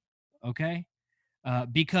 Okay?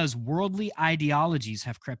 Because worldly ideologies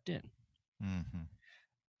have crept in. Mm-hmm.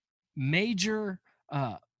 Major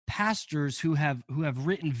pastors who have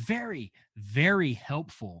written very, very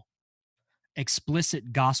helpful,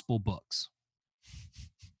 explicit gospel books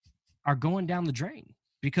are going down the drain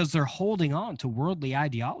because they're holding on to worldly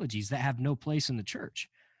ideologies that have no place in the church.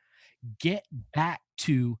 Get back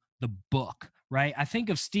to the book, right? I think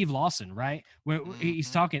of Steve Lawson, right? Where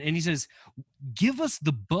he's talking and he says, give us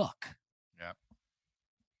the book.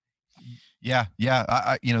 Yeah.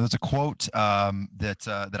 There's a quote that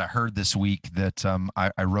I heard this week that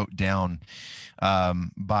I wrote down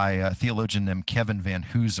by a theologian named Kevin Van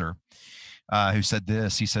Hooser, who said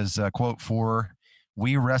this. He says, quote, "For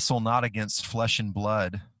we wrestle not against flesh and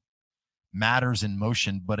blood, matters in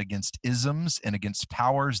motion, but against isms and against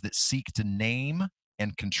powers that seek to name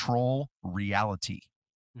and control reality."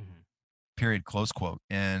 Mm-hmm. Period. Close quote.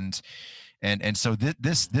 And so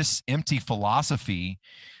this empty philosophy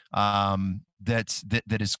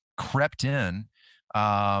that is crept in.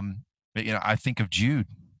 I think of Jude,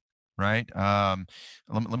 right?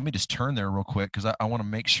 Let me just turn there real quick because I want to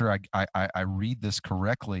make sure I read this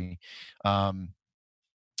correctly. So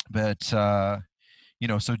the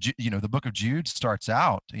book of Jude starts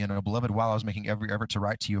out, "Beloved, while I was making every effort to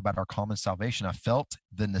write to you about our common salvation, I felt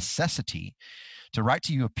the necessity to write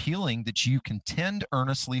to you appealing that you contend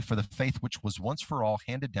earnestly for the faith which was once for all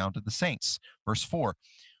handed down to the saints." Verse 4,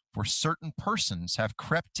 "For certain persons have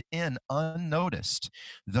crept in unnoticed,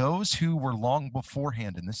 those who were long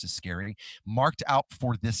beforehand," and this is scary, "marked out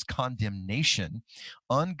for this condemnation,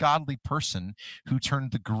 ungodly person who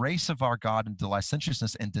turned the grace of our God into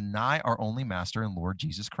licentiousness and deny our only Master and Lord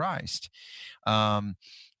Jesus Christ." The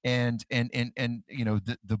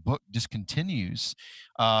book just continues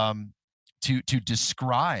to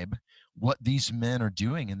describe what these men are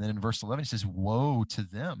doing, and then in verse 11 it says, "Woe to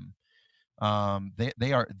them." This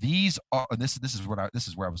is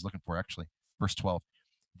where I was looking for, actually. Verse 12,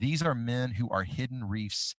 "These are men who are hidden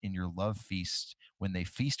reefs in your love feast when they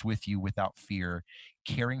feast with you without fear,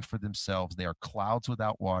 caring for themselves. They are clouds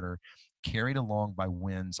without water, carried along by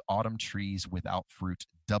winds, autumn trees without fruit,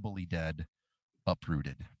 doubly dead,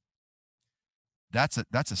 uprooted." That's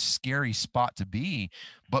a scary spot to be,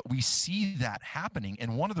 but we see that happening.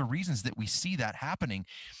 And one of the reasons that we see that happening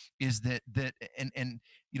is that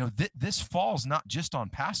this falls not just on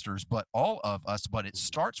pastors, but all of us, but it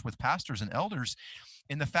starts with pastors and elders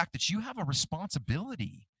in the fact that you have a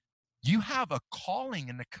responsibility. You have a calling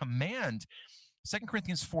and a command. 2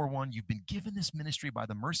 Corinthians 4:1, "You've been given this ministry by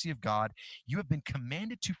the mercy of God. You have been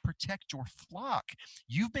commanded to protect your flock.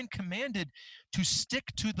 You've been commanded to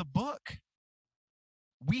stick to the book."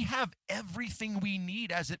 We have everything we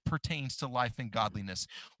need as it pertains to life and godliness.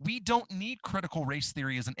 We don't need critical race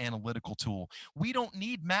theory as an analytical tool. We don't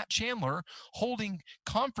need Matt Chandler holding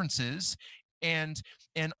conferences and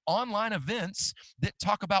online events that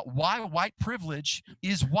talk about why white privilege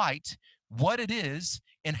is white, what it is,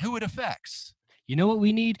 and who it affects. You know what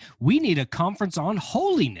we need? We need a conference on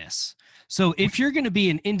holiness. So if you're going to be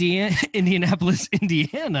in Indianapolis,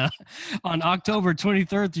 Indiana on October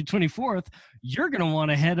 23rd through 24th, you're going to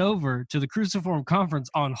want to head over to the Cruciform Conference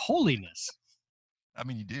on holiness. I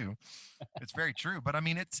mean, you do. It's very true. But I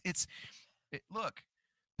mean, look,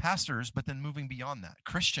 pastors, but then moving beyond that,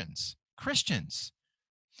 Christians,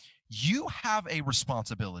 you have a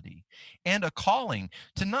responsibility and a calling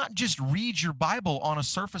to not just read your Bible on a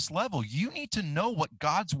surface level. You need to know what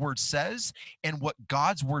God's word says and what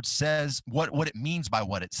God's word says, what it means by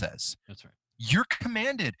what it says. That's right. You're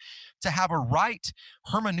commanded to have a right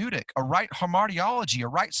hermeneutic, a right hamartiology, a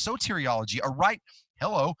right soteriology, a right,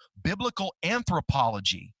 biblical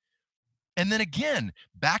anthropology. And then again,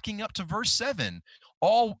 backing up to verse 7,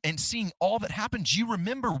 and seeing all that happens, you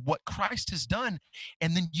remember what Christ has done,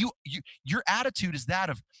 and then your attitude is that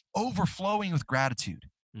of overflowing with gratitude.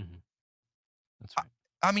 Mm-hmm. That's right.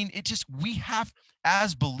 I mean, we have,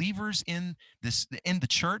 as believers in the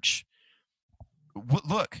church,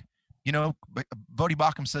 look, Voddie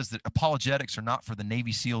Baucham says that apologetics are not for the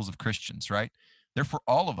Navy SEALs of Christians, right? They're for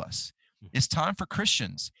all of us. Mm-hmm. It's time for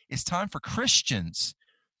Christians. It's time for Christians,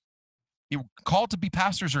 called to be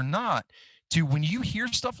pastors or not, to, when you hear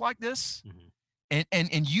stuff like this, mm-hmm.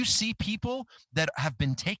 and you see people that have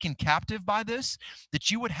been taken captive by this,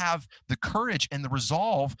 that you would have the courage and the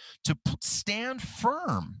resolve to stand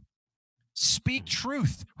firm, speak mm-hmm.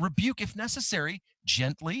 truth, rebuke if necessary,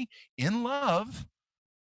 gently, in love.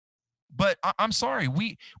 But I'm sorry,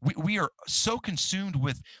 we are so consumed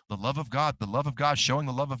with the love of God, showing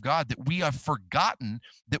the love of God, that we have forgotten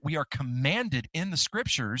that we are commanded in the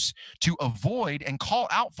scriptures to avoid and call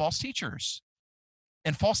out false teachers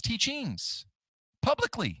and false teachings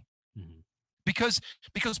publicly. Mm-hmm. Because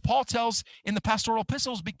Paul tells in the pastoral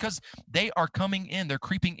epistles, because they are coming in, they're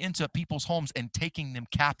creeping into people's homes and taking them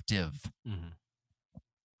captive. Mm-hmm.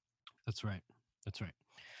 That's right.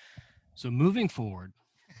 So moving forward,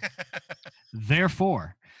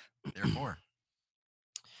 Therefore,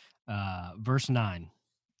 verse 9,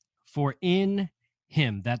 for in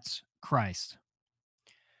him, that's Christ,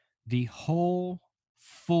 the whole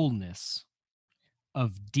fullness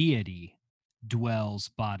of deity dwells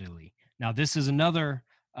bodily. Now, this is another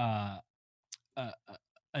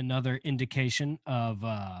indication of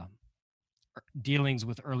dealings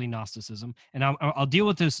with early Gnosticism, and I'll deal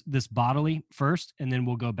with this bodily first, and then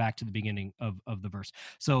we'll go back to the beginning of the verse.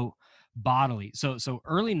 So bodily. So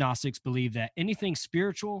early Gnostics believed that anything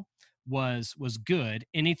spiritual was good,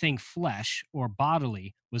 anything flesh or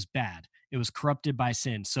bodily was bad. It was corrupted by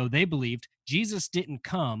sin. So they believed Jesus didn't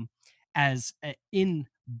come as in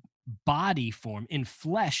body form, in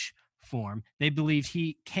flesh form. They believed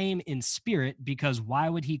he came in spirit, because why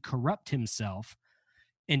would he corrupt himself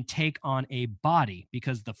and take on a body?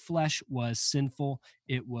 Because the flesh was sinful.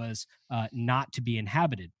 It was not to be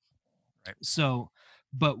inhabited. Right. So,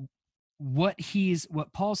 but what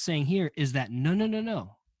Paul's saying here is that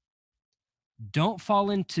no. Don't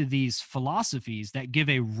fall into these philosophies that give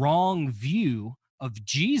a wrong view of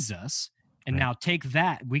Jesus. And now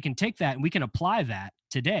we can take that and we can apply that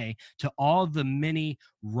today to all the many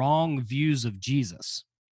wrong views of Jesus.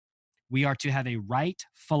 We are to have a right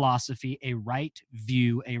philosophy, a right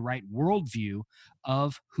view, a right worldview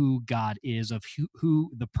of who God is, of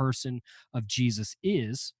who the person of Jesus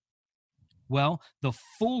is. Well, the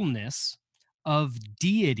fullness of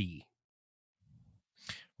deity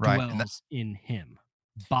dwells in him.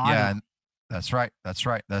 Body. Yeah, that's right.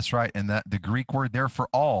 And that the Greek word there for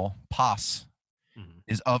all, pas, mm-hmm.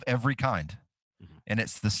 is of every kind. And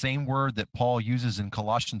it's the same word that Paul uses in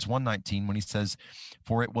Colossians 1:19 when he says,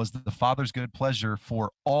 for it was the Father's good pleasure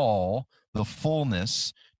for all the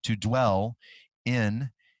fullness to dwell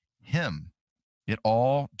in him. It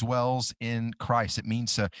all dwells in Christ. It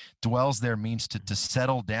means dwells there means to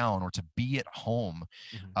settle down or to be at home.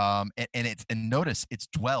 Mm-hmm. And notice it's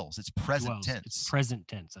dwells. It's present tense. It's present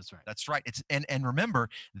tense. That's right. That's right. It's and remember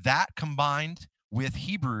that combined with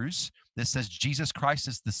Hebrews that says Jesus Christ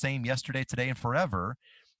is the same yesterday, today, and forever.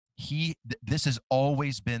 This has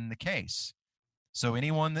always been the case. So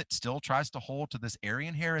anyone that still tries to hold to this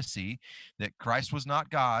Arian heresy that Christ was not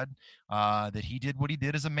God, that he did what he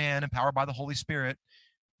did as a man empowered by the Holy Spirit,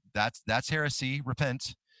 that's heresy.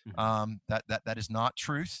 Repent. Mm-hmm. That is not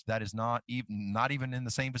truth. That is not even in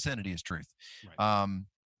the same vicinity as truth. Right.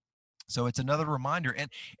 So it's another reminder.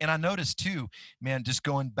 And I noticed too, man, just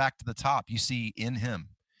going back to the top, you see in him.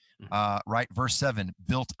 right? Verse 7,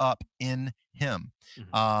 built up in him,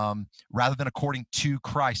 rather than according to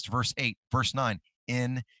Christ. Verse 8, verse 9,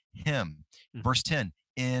 in him. Verse 10,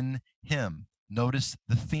 in him. Notice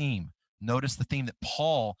the theme. Notice the theme that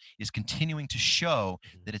Paul is continuing to show,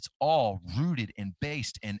 that it's all rooted and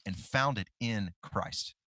based and founded in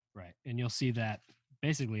Christ. Right. And you'll see that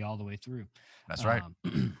basically all the way through. That's right.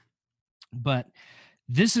 But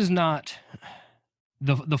this is not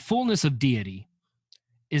the fullness of deity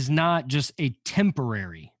is not just a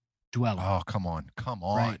temporary dwelling. Oh, come on.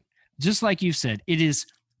 Right? Just like you said, it is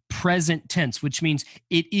present tense, which means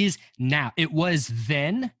it is now. It was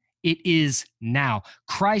then, it is now.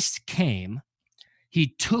 Christ came, he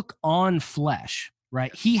took on flesh,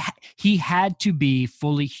 right? He had to be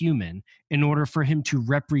fully human in order for him to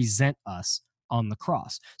represent us on the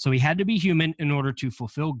cross. So he had to be human in order to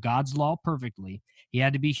fulfill God's law perfectly. He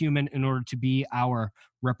had to be human in order to be our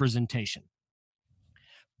representation.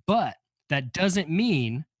 But that doesn't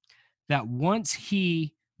mean that once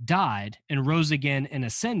he died and rose again and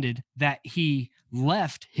ascended, that he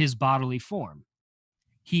left his bodily form.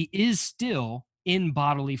 He is still in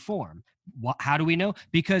bodily form. How do we know?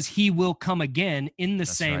 Because he will come again in the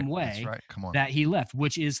same way that he left,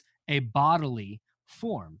 which is a bodily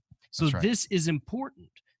form. So this is important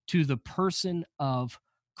to the person of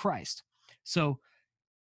Christ. So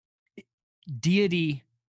deity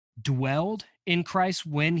dwelled in Christ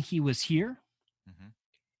when he was here.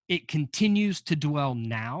 It continues to dwell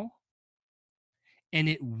now, and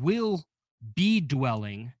it will be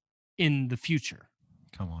dwelling in the future.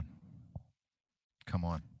 Come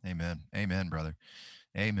on. Amen, brother.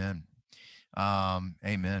 Amen.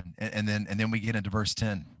 Amen. And then we get into verse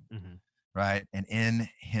 10. Right? And in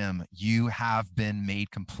him you have been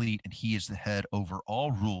made complete, and he is the head over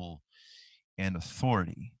all rule and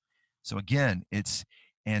authority. So again, it's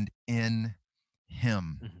and in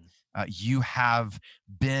him. You have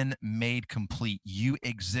been made complete. You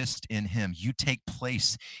exist in him. You take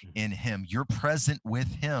place in him. You're present with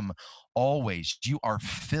him always. You are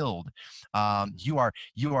filled. You are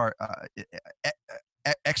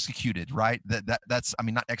executed, right? That's I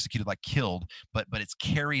mean, not executed like killed, but it's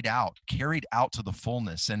carried out to the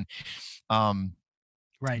fullness. And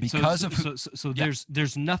right, because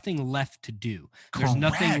there's nothing left to do. There's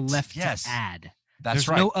nothing left to add. There's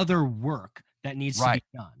no other work that needs to be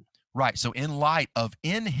done. Right. So in light of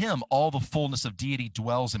in him, all the fullness of deity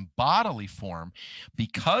dwells in bodily form.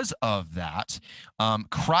 Because of that,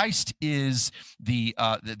 Christ is the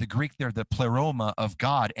Greek there, the pleroma of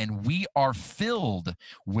God, and we are filled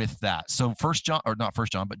with that. So John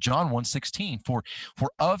 1:16, for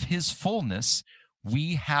of his fullness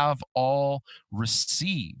we have all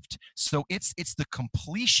received. So it's the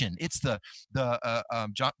completion. It's Dr.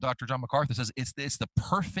 John MacArthur says it's the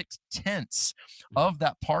perfect tense of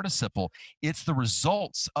that participle. It's the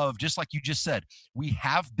results of, just like you just said, we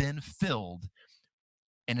have been filled,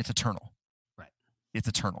 and it's eternal. Right. It's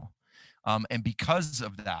eternal. And because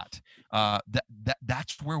of that,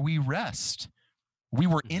 that's where we rest. We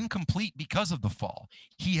were incomplete because of the fall.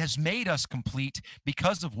 He has made us complete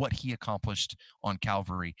because of what he accomplished on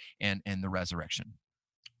Calvary and the resurrection.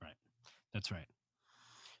 Right. That's right.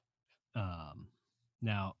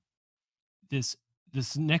 Now, this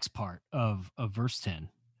next part of verse 10.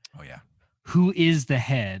 Oh, yeah. Who is the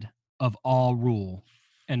head of all rule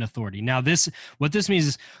and authority? Now, what this means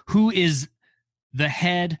is, who is the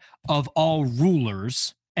head of all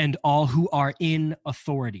rulers and all who are in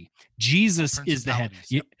authority? Jesus is the head.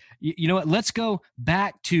 You know what? Let's go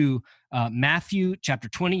back to Matthew chapter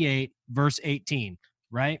 28, verse 18,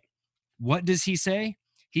 right? What does he say?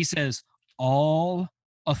 He says, all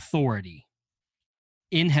authority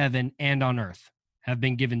in heaven and on earth have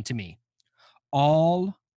been given to me.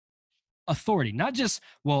 All authority, not just,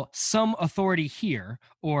 some authority here,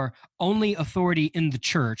 or only authority in the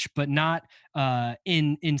church, but not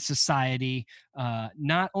in society,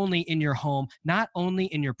 not only in your home, not only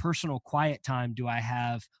in your personal quiet time do I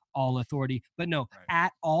have all authority, but no,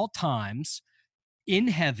 at all times in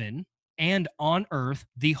heaven and on earth,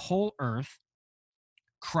 the whole earth,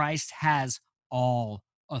 Christ has all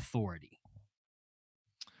authority.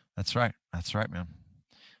 That's right, man.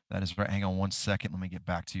 That is right. Hang on one second. Let me get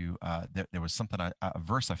back to there was something a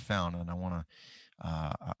verse I found, and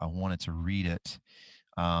I wanted to read it.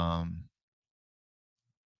 There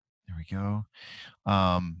we go.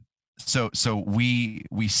 So we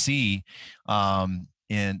see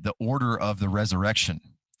in the order of the resurrection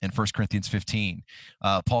in 1 Corinthians 15.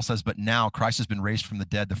 Paul says, but now Christ has been raised from the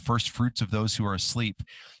dead, the first fruits of those who are asleep.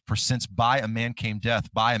 For since by a man came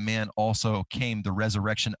death, by a man also came the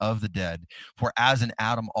resurrection of the dead. For as in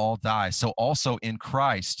Adam all die, so also in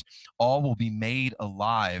Christ all will be made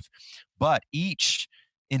alive, but each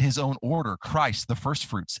in his own order. Christ, the first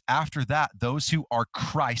fruits. After that, those who are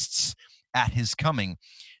Christ's at his coming.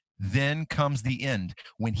 Then comes the end,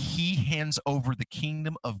 when he hands over the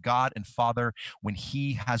kingdom of God and Father, when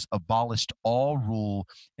he has abolished all rule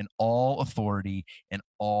and all authority and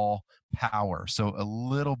all power. So a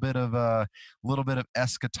little bit of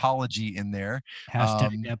eschatology in there.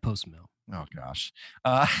 Hashtag that post mill. Oh gosh.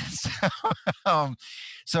 But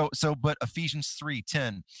Ephesians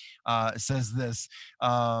 3:10 says this.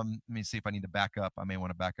 Let me see if I need to back up. I may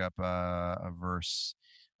want to back up a verse.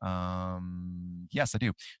 Yes, I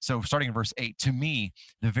do. So starting in verse 8, to me,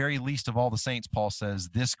 the very least of all the saints, Paul says,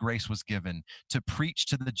 this grace was given to preach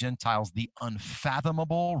to the Gentiles the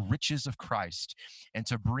unfathomable riches of Christ, and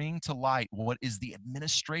to bring to light what is the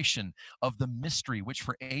administration of the mystery, which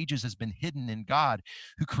for ages has been hidden in God,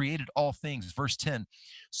 who created all things. Verse 10,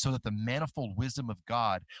 so that the manifold wisdom of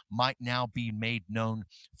God might now be made known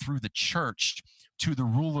through the church to the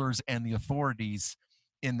rulers and the authorities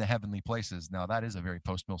in the heavenly places. Now that is a very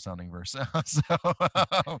post-mill sounding verse. Yes,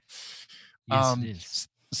 it is.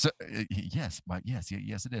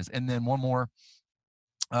 Yes, it is. And then one more,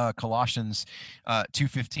 Colossians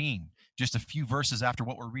 2:15. Just a few verses after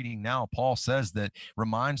what we're reading now, Paul says that,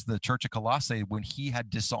 reminds the church of Colossae, when he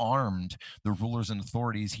had disarmed the rulers and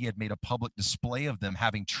authorities, he had made a public display of them,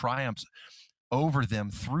 having triumphed over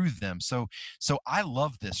them through them. So I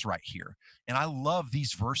love this right here. And I love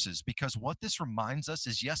these verses, because what this reminds us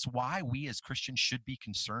is, yes, why we as Christians should be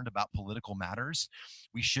concerned about political matters.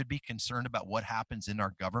 We should be concerned about what happens in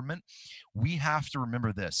our government. We have to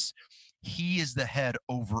remember this. He is the head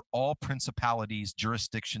over all principalities,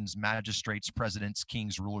 jurisdictions, magistrates, presidents,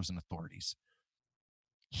 kings, rulers, and authorities.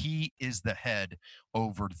 He is the head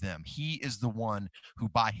over them. He is the one who,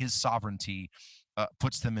 by his sovereignty,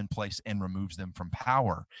 puts them in place and removes them from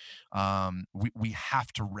power. We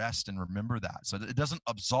have to rest and remember that. So it doesn't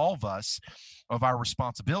absolve us of our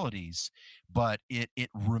responsibilities, but it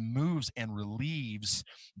removes and relieves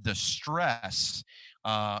the stress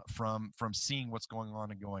from seeing what's going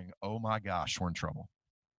on and going, oh my gosh, we're in trouble.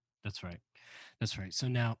 That's right. So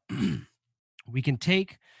now we can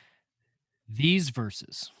take these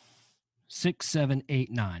verses 6, 7,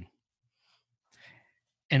 8, 9.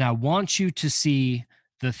 And I want you to see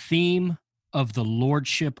the theme of the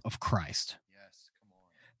lordship of Christ. Yes, come on.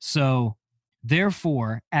 So,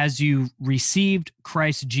 therefore, as you received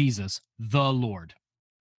Christ Jesus, the Lord,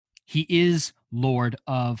 he is Lord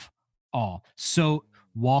of all. So,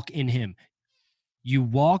 walk in him. You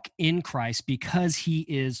walk in Christ because he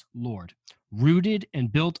is Lord, rooted and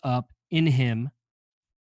built up in him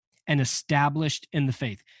and established in the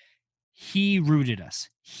faith. He rooted us.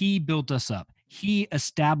 He built us up. He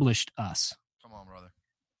established us. Come on, brother.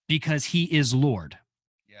 Because he is Lord.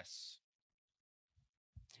 Yes.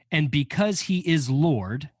 And because he is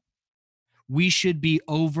Lord, we should be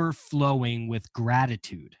overflowing with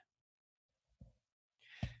gratitude,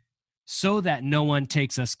 so that no one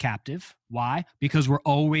takes us captive. Why? Because we're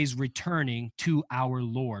always returning to our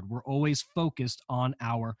Lord. We're always focused on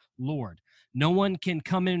our Lord. No one can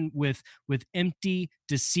come in with empty,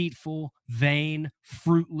 deceitful, vain,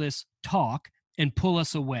 fruitless talk and pull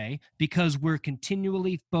us away, because we're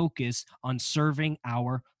continually focused on serving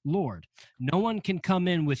our Lord. No one can come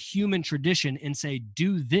in with human tradition and say,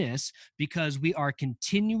 do this, because we are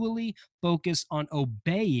continually focused on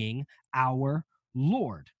obeying our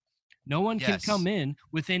Lord. No one can come in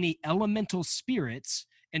with any elemental spirits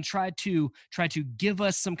and try to give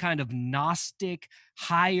us some kind of Gnostic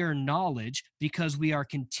higher knowledge, because we are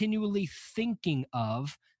continually thinking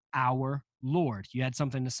of our Lord. You had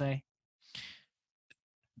something to say?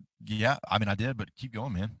 Yeah, I mean, I did, but keep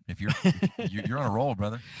going, man. If you're on a roll,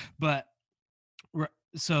 brother. But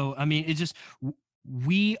so, I mean, it's just,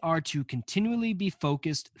 we are to continually be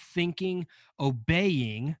focused, thinking,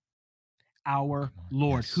 obeying our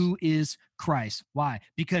Lord, who is Christ. Why?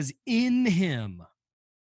 Because in him,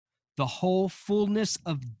 the whole fullness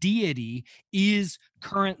of deity is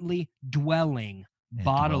currently dwelling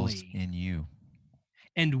bodily in you.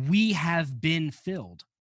 And we have been filled.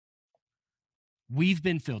 We've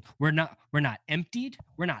been filled. We're not emptied.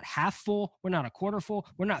 We're not half full. We're not a quarter full.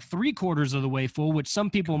 We're not 3/4 of the way full, which some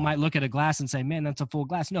people might look at a glass and say, man, that's a full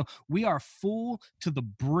glass. No, we are full to the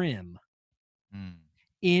brim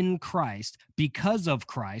in Christ, because of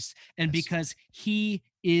Christ, and because he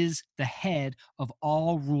is the head of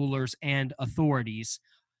all rulers and authorities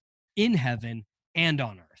in heaven and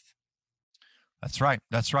on earth. That's right.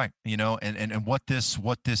 That's right. You know, and what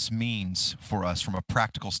this means for us from a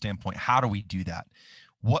practical standpoint. How do we do that?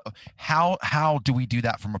 How do we do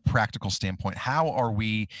that from a practical standpoint? How are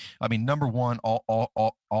we? I mean, number one,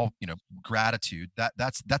 all gratitude.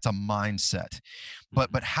 That's a mindset.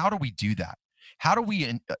 But how do we do that? How do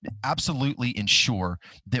we absolutely ensure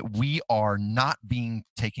that we are not being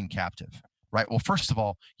taken captive? Right. Well, first of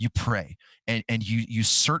all, you pray and you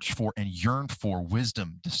search for and yearn for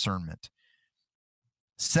wisdom, discernment.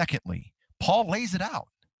 Secondly, Paul lays it out.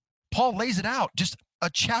 Paul lays it out just a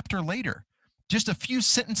chapter later, just a few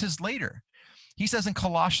sentences later. He says in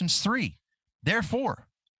Colossians 3, therefore,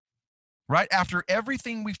 right after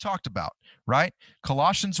everything we've talked about, right?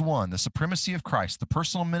 Colossians 1, the supremacy of Christ, the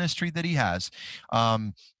personal ministry that he has,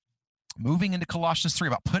 moving into Colossians 3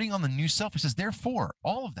 about putting on the new self. He says, therefore,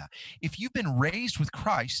 all of that. If you've been raised with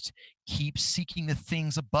Christ, keep seeking the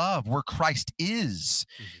things above where Christ is,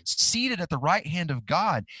 seated at the right hand of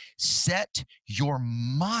God. Set your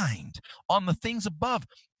mind on the things above,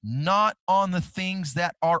 not on the things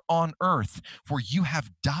that are on earth, for you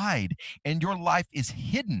have died and your life is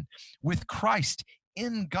hidden with Christ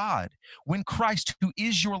in God. When Christ, who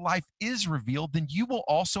is your life, is revealed, then you will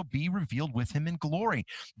also be revealed with him in glory.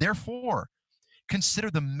 Therefore, consider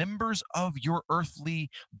the members of your earthly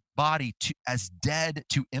body as dead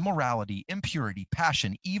to immorality, impurity,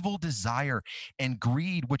 passion, evil desire, and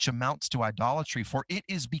greed, which amounts to idolatry. For it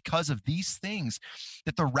is because of these things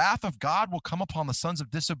that the wrath of God will come upon the sons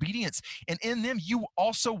of disobedience. And in them you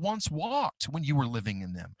also once walked when you were living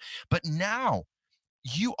in them. But now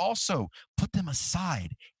you also put them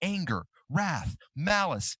aside: anger, wrath,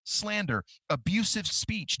 malice, slander, abusive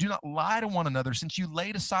speech. Do not lie to one another, since you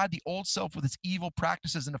laid aside the old self with its evil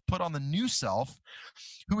practices and have put on the new self,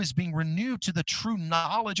 who is being renewed to the true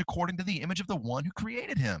knowledge according to the image of the one who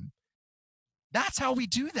created him. That's how we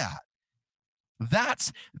do that.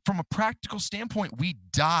 That's, from a practical standpoint, we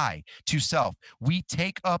die to self. We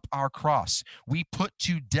take up our cross. We put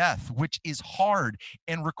to death, which is hard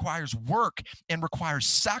and requires work and requires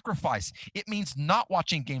sacrifice. It means not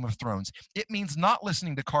watching Game of Thrones. It means not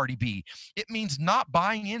listening to Cardi B. It means not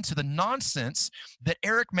buying into the nonsense that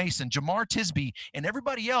Eric Mason, Jamar Tisby, and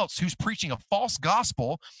everybody else who's preaching a false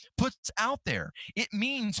gospel puts out there. It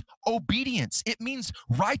means obedience. It means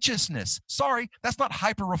righteousness. Sorry, that's not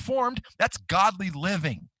hyper-reformed. That's godly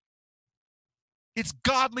living. It's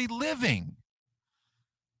godly living.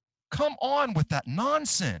 Come on with that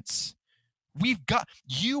nonsense.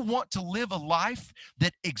 You want to live a life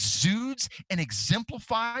that exudes and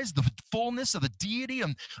exemplifies the fullness of the deity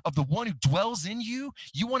and of the one who dwells in you.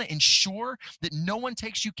 You want to ensure that no one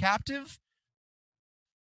takes you captive.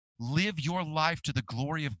 Live your life to the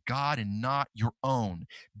glory of God and not your own.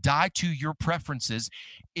 Die to your preferences.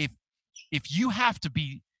 If you have to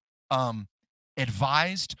be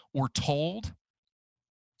advised or told,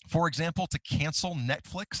 for example, to cancel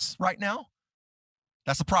Netflix right now,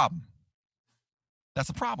 that's a problem. That's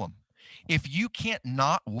a problem. If you can't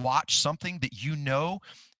not watch something that you know,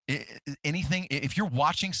 anything, if you're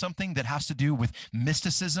watching something that has to do with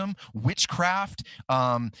mysticism, witchcraft,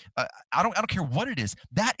 I don't care what it is,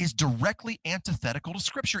 that is directly antithetical to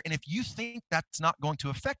Scripture. And if you think that's not going to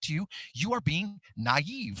affect you, you are being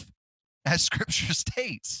naive, as Scripture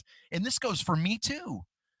states. And this goes for me too.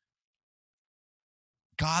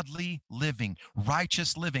 Godly living,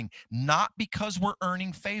 righteous living, not because we're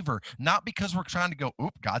earning favor, not because we're trying to go,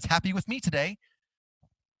 oop, God's happy with me today,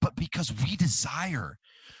 but because we desire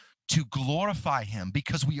to glorify him,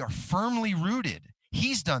 because we are firmly rooted.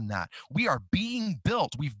 He's done that. We are being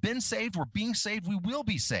built. We've been saved. We're being saved. We will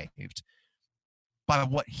be saved by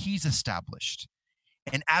what he's established.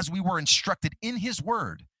 And as we were instructed in his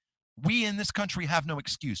word, we in this country have no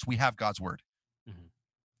excuse. We have God's word.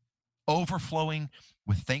 Overflowing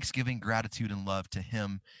with thanksgiving, gratitude, and love to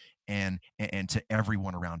him and to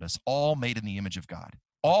everyone around us, all made in the image of God.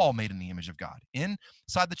 All made in the image of God,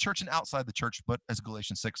 inside the church and outside the church, but as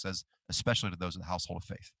Galatians 6 says, especially to those of the household of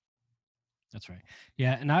faith. That's right.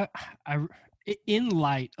 Yeah, and I in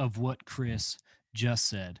light of what Chris just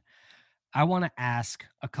said, I want to ask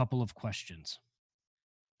a couple of questions.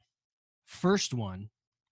 First one,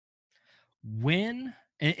 when,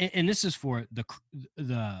 and this is for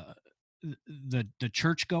the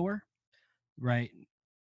churchgoer, right,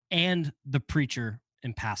 and the preacher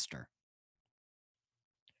and pastor.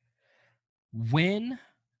 When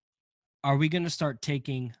are we going to start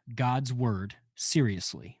taking God's word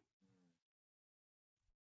seriously?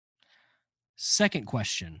 Second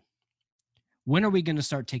question, when are we going to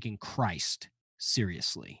start taking Christ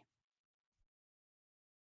seriously?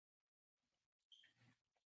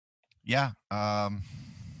 Yeah.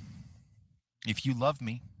 If you love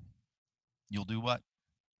me, you'll do what?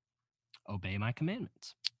 Obey my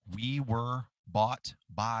commandments. We were bought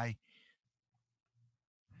by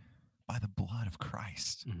the blood of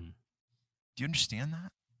Christ. Mm-hmm. Do you understand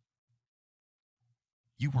that?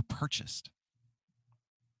 You were purchased.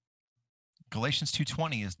 Galatians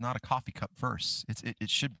 2:20 is not a coffee cup verse. It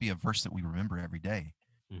should be a verse that we remember every day.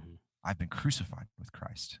 Mm-hmm. I've been crucified with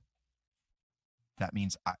Christ. That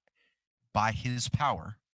means by his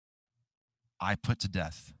power, I put to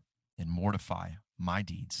death and mortify my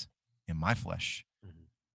deeds in my flesh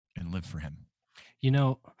and live for him. You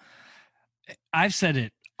know, I've said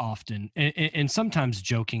it often and sometimes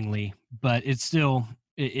jokingly, but it's still,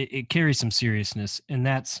 it carries some seriousness. And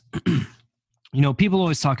that's, you know, people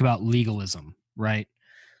always talk about legalism, right?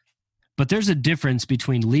 But there's a difference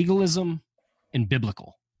between legalism and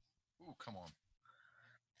biblical. Ooh, come on.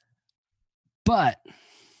 But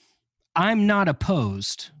I'm not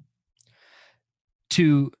opposed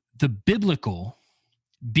to the biblical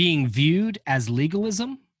being viewed as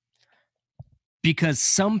legalism because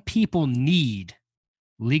some people need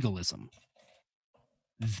legalism.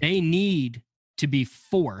 They need to be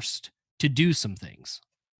forced to do some things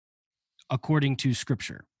according to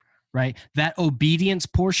scripture, right? That obedience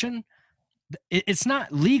portion, it's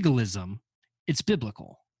not legalism, it's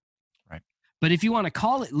biblical. Right. But if you want to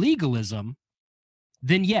call it legalism,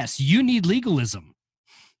 then yes, you need legalism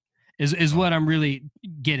is what I'm really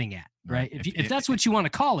getting at, right? If that's what you want to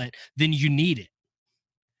call it, then you need it.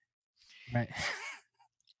 Right.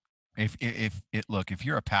 If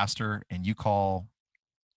you're a pastor and you call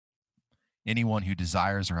anyone who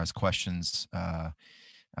desires or has questions,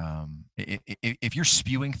 if you're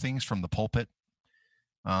spewing things from the pulpit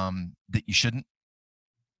that you shouldn't,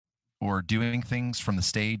 or doing things from the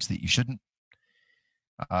stage that you shouldn't,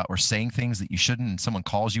 or saying things that you shouldn't, and someone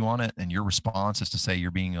calls you on it, and your response is to say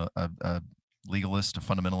you're being a legalist, a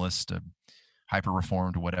fundamentalist, a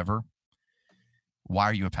hyper-reformed, whatever, why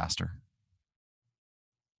are you a pastor?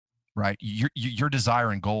 Right? Your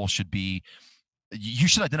desire and goal should be, you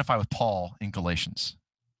should identify with Paul in Galatians,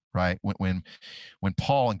 right? When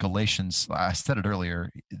Paul in Galatians, I said it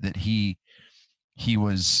earlier, that he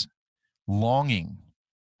was longing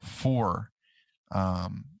for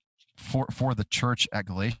the church at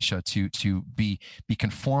Galatia to be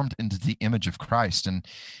conformed into the image of Christ, and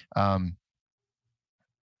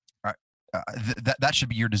that should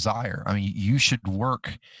be your desire. I mean, you should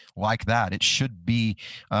work like that. It should be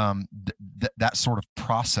that sort of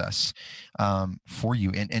process for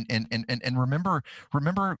you. And remember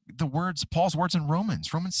Paul's words in Romans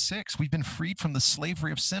 6. We've been freed from the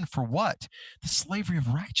slavery of sin for what? The slavery of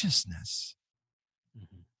righteousness,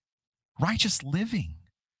 righteous living.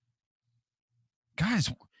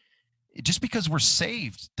 Guys, just because we're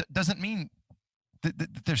saved doesn't mean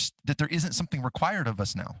that there isn't something required of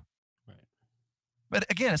us now. But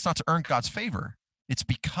again, it's not to earn God's favor. It's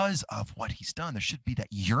because of what he's done. There should be that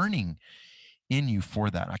yearning in you for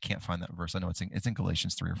that. I can't find that verse. I know it's in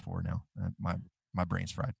Galatians 3 or 4 now. My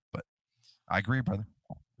brain's fried, but I agree, brother.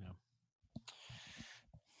 Yeah.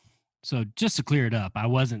 So just to clear it up, I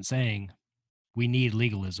wasn't saying we need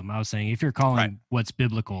legalism. I was saying if you're calling what's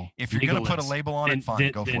biblical, if you're going to put a label on it,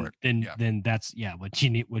 fine, go for it. Then that's what you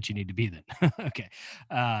need to be then. Okay.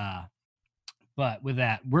 But with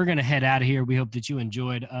that, we're going to head out of here. We hope that you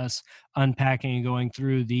enjoyed us unpacking and going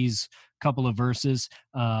through these couple of verses.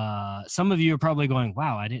 Some of you are probably going,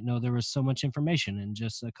 wow, I didn't know there was so much information in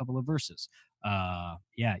just a couple of verses.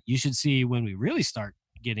 Yeah, you should see when we really start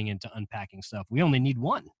getting into unpacking stuff. We only need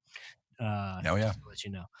one. Just to let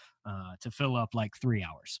you know, to fill up like 3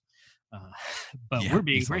 hours. But we're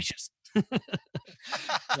being gracious.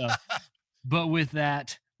 But with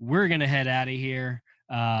that, we're going to head out of here.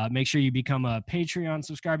 Make sure you become a Patreon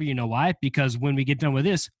subscriber. You know why? Because when we get done with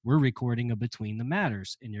this, we're recording a Between the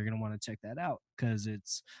Matters, and you're going to want to check that out because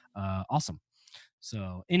it's awesome.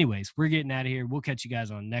 So anyways, we're getting out of here. We'll catch you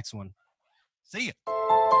guys on the next one. See ya.